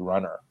bulky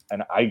runner,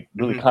 and I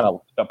really kind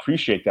of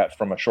appreciate that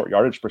from a short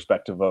yardage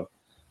perspective. Of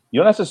you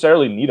don't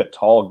necessarily need a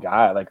tall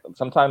guy. Like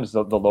sometimes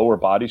the lower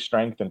body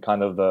strength and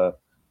kind of the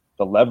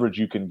leverage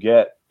you can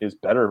get is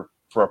better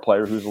for a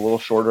player who's a little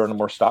shorter and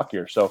more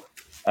stockier. So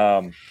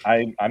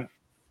I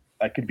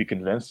could be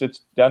convinced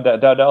it's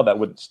Dowdell. That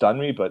wouldn't stun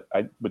me, but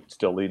I would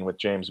still lean with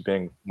James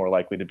being more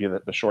likely to be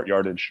the short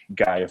yardage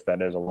guy if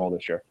that is a role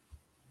this year.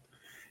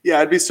 Yeah,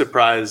 I'd be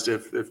surprised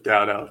if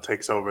Dowdell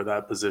takes over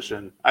that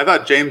position. I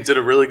thought James did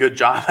a really good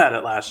job at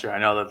it last year. I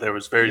know that there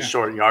was very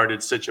short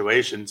yardage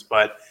situations,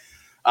 but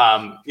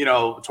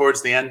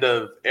towards the end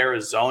of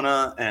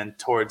Arizona and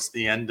towards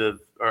the end of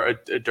or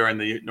during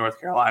the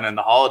North Carolina and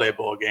the Holiday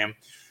Bowl game,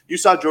 you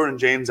saw Jordan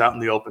James out in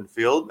the open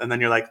field, and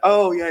then you're like,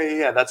 oh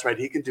yeah, that's right,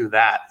 he can do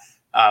that.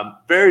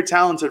 Very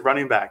talented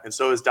running back, and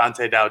so is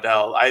Dante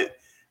Dowdell.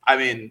 I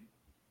mean,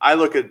 I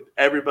look at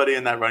everybody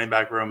in that running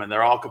back room, and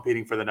they're all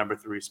competing for the number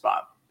 3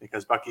 spot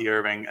because Bucky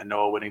Irving and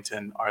Noah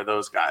Whittington are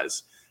those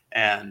guys.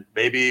 And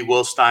maybe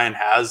Will Stein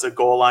has a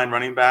goal line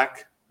running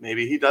back.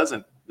 Maybe he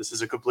doesn't. This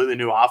is a completely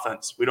new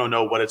offense. We don't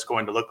know what it's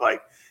going to look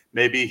like.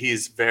 Maybe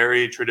he's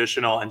very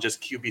traditional and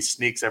just QB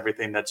sneaks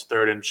everything that's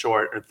third and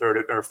short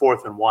or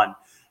fourth and 1,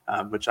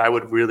 which I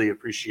would really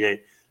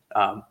appreciate.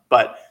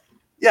 But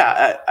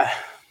yeah,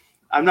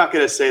 I'm not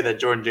going to say that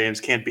Jordan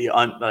James can't be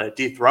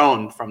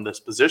dethroned from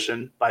this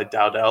position by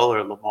Dowdell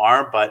or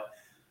Lamar, but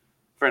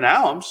for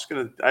now, I'm just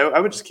going to – I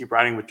would just keep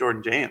riding with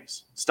Jordan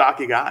James.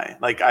 Stocky guy.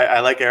 Like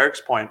I like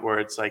Eric's point where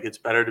it's like it's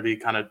better to be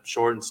kind of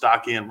short and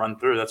stocky and run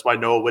through. That's why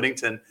Noah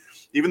Whittington,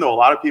 even though a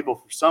lot of people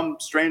for some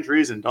strange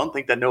reason don't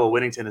think that Noah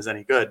Whittington is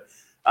any good,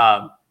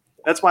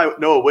 that's why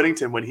Noah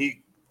Whittington, when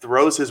he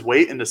throws his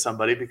weight into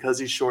somebody because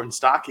he's short and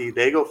stocky,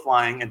 they go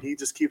flying and he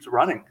just keeps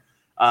running.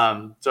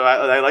 So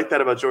I like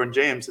that about Jordan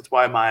James. It's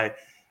why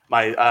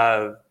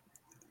my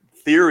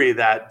theory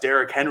that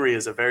Derrick Henry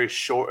is a very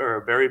short or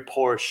a very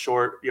poor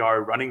short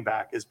yard running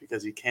back is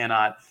because he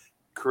cannot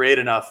create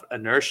enough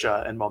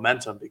inertia and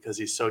momentum because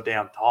he's so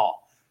damn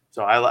tall.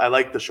 So I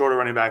like the shorter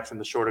running backs and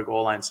the shorter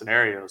goal line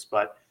scenarios.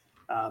 But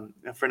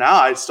for now,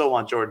 I still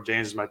want Jordan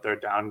James as my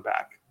third down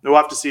back. We'll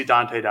have to see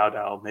Dante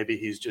Dowdell. Maybe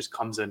he's just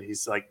comes in.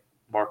 He's like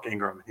Mark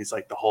Ingram. He's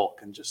like the Hulk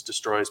and just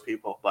destroys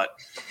people. But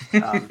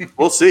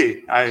we'll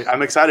see.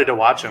 I'm excited to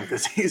watch him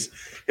because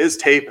his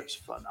tape is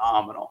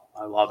phenomenal.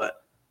 I love it.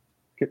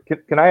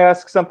 Can I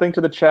ask something to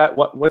the chat?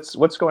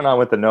 What's going on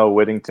with the Noah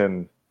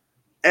Whittington?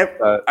 I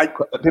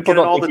people get it don't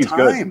all think the he's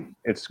time. Good.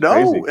 It's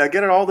crazy. No, I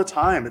get it all the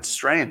time. It's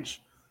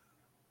strange.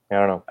 I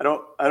don't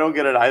know. I don't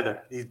get it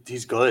either.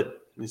 He's good.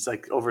 He's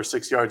like over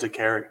 6 yards a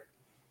carry.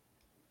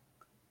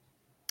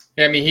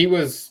 Yeah, I mean, he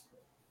was.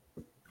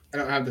 I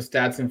don't have the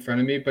stats in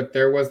front of me, but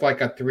there was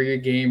like a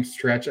 3-game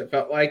stretch. It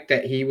felt like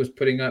that he was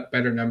putting up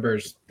better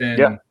numbers than.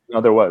 Yeah, no,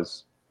 there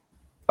was.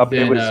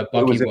 Bucky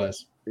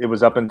was. It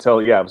was up until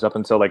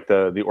like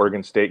the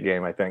Oregon State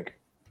game, I think.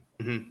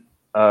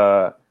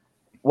 Mm-hmm.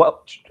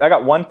 Well, I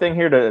got one thing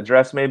here to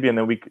address maybe, and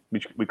then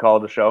we call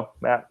it a show.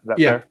 Matt, is that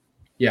fair?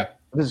 Yeah.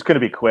 This is going to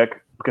be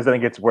quick because I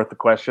think it's worth the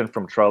question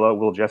from Trello.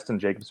 Will Justin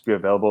Jacobs be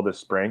available this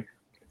spring?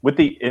 With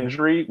the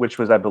injury, which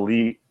was I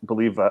believe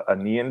a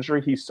knee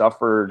injury he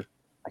suffered.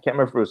 I can't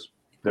remember if it was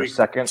their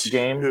second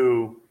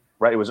game.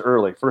 Right, it was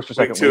early, first or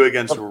second. Week 2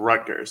 against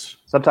Rutgers,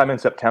 sometime in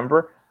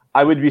September.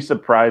 I would be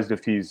surprised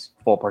if he's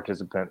full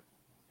participant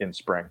in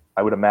spring.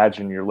 I would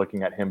imagine you're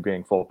looking at him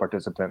being full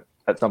participant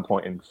at some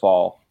point in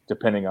fall,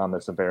 depending on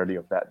the severity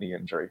of that knee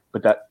injury.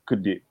 But that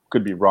could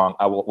be wrong.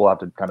 We'll have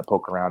to kind of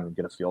poke around and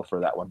get a feel for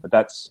that one. But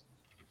that's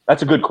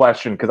a good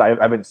question because I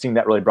haven't seen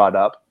that really brought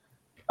up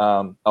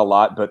a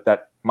lot. But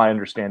that my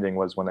understanding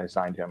was when they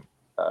signed him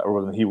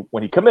or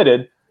when he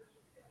committed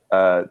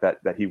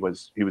that he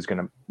was going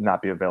to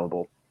not be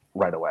available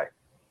right away.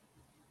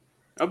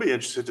 I'll be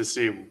interested to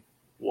see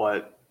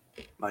what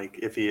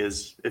if he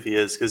is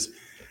because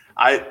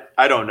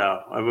I don't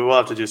know. I mean, we'll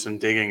have to do some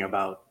digging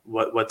about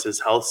what's his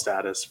health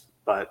status.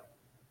 But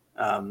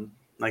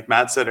like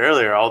Matt said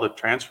earlier, all the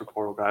transfer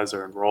portal guys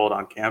are enrolled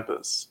on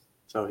campus,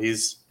 so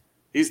he's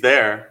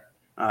there.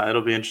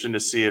 It'll be interesting to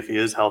see if he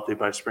is healthy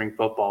by spring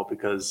football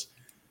because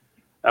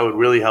that would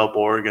really help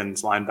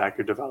Oregon's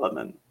linebacker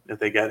development if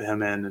they get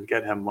him in and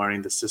get him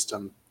learning the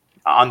system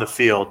on the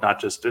field, not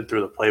just through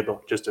the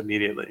playbook, just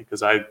immediately.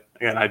 Because I've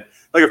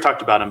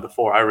talked about him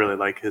before. I really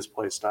like his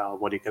play style,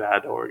 what he could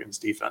add to Oregon's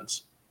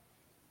defense.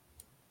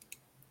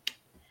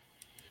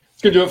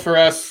 It's going to do it for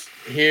us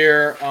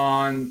here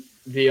on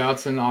the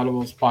Odds and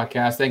Audibles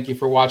podcast. Thank you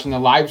for watching the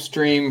live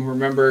stream.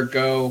 Remember,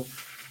 go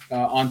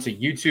onto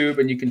YouTube,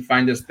 and you can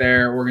find us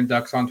there, Oregon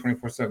Ducks on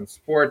 24/7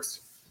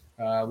 Sports.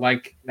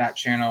 Like that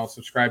channel,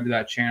 subscribe to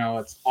that channel.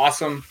 It's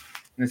awesome.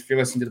 And if you're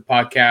listening to the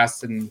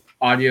podcast and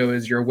audio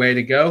is your way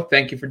to go,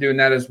 thank you for doing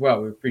that as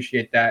well. We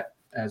appreciate that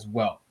as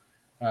well.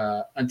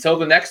 Until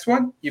the next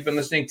one, you've been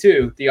listening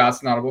to the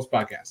Odds and Audibles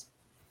podcast.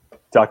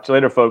 Talk to you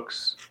later,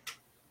 folks.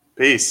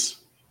 Peace.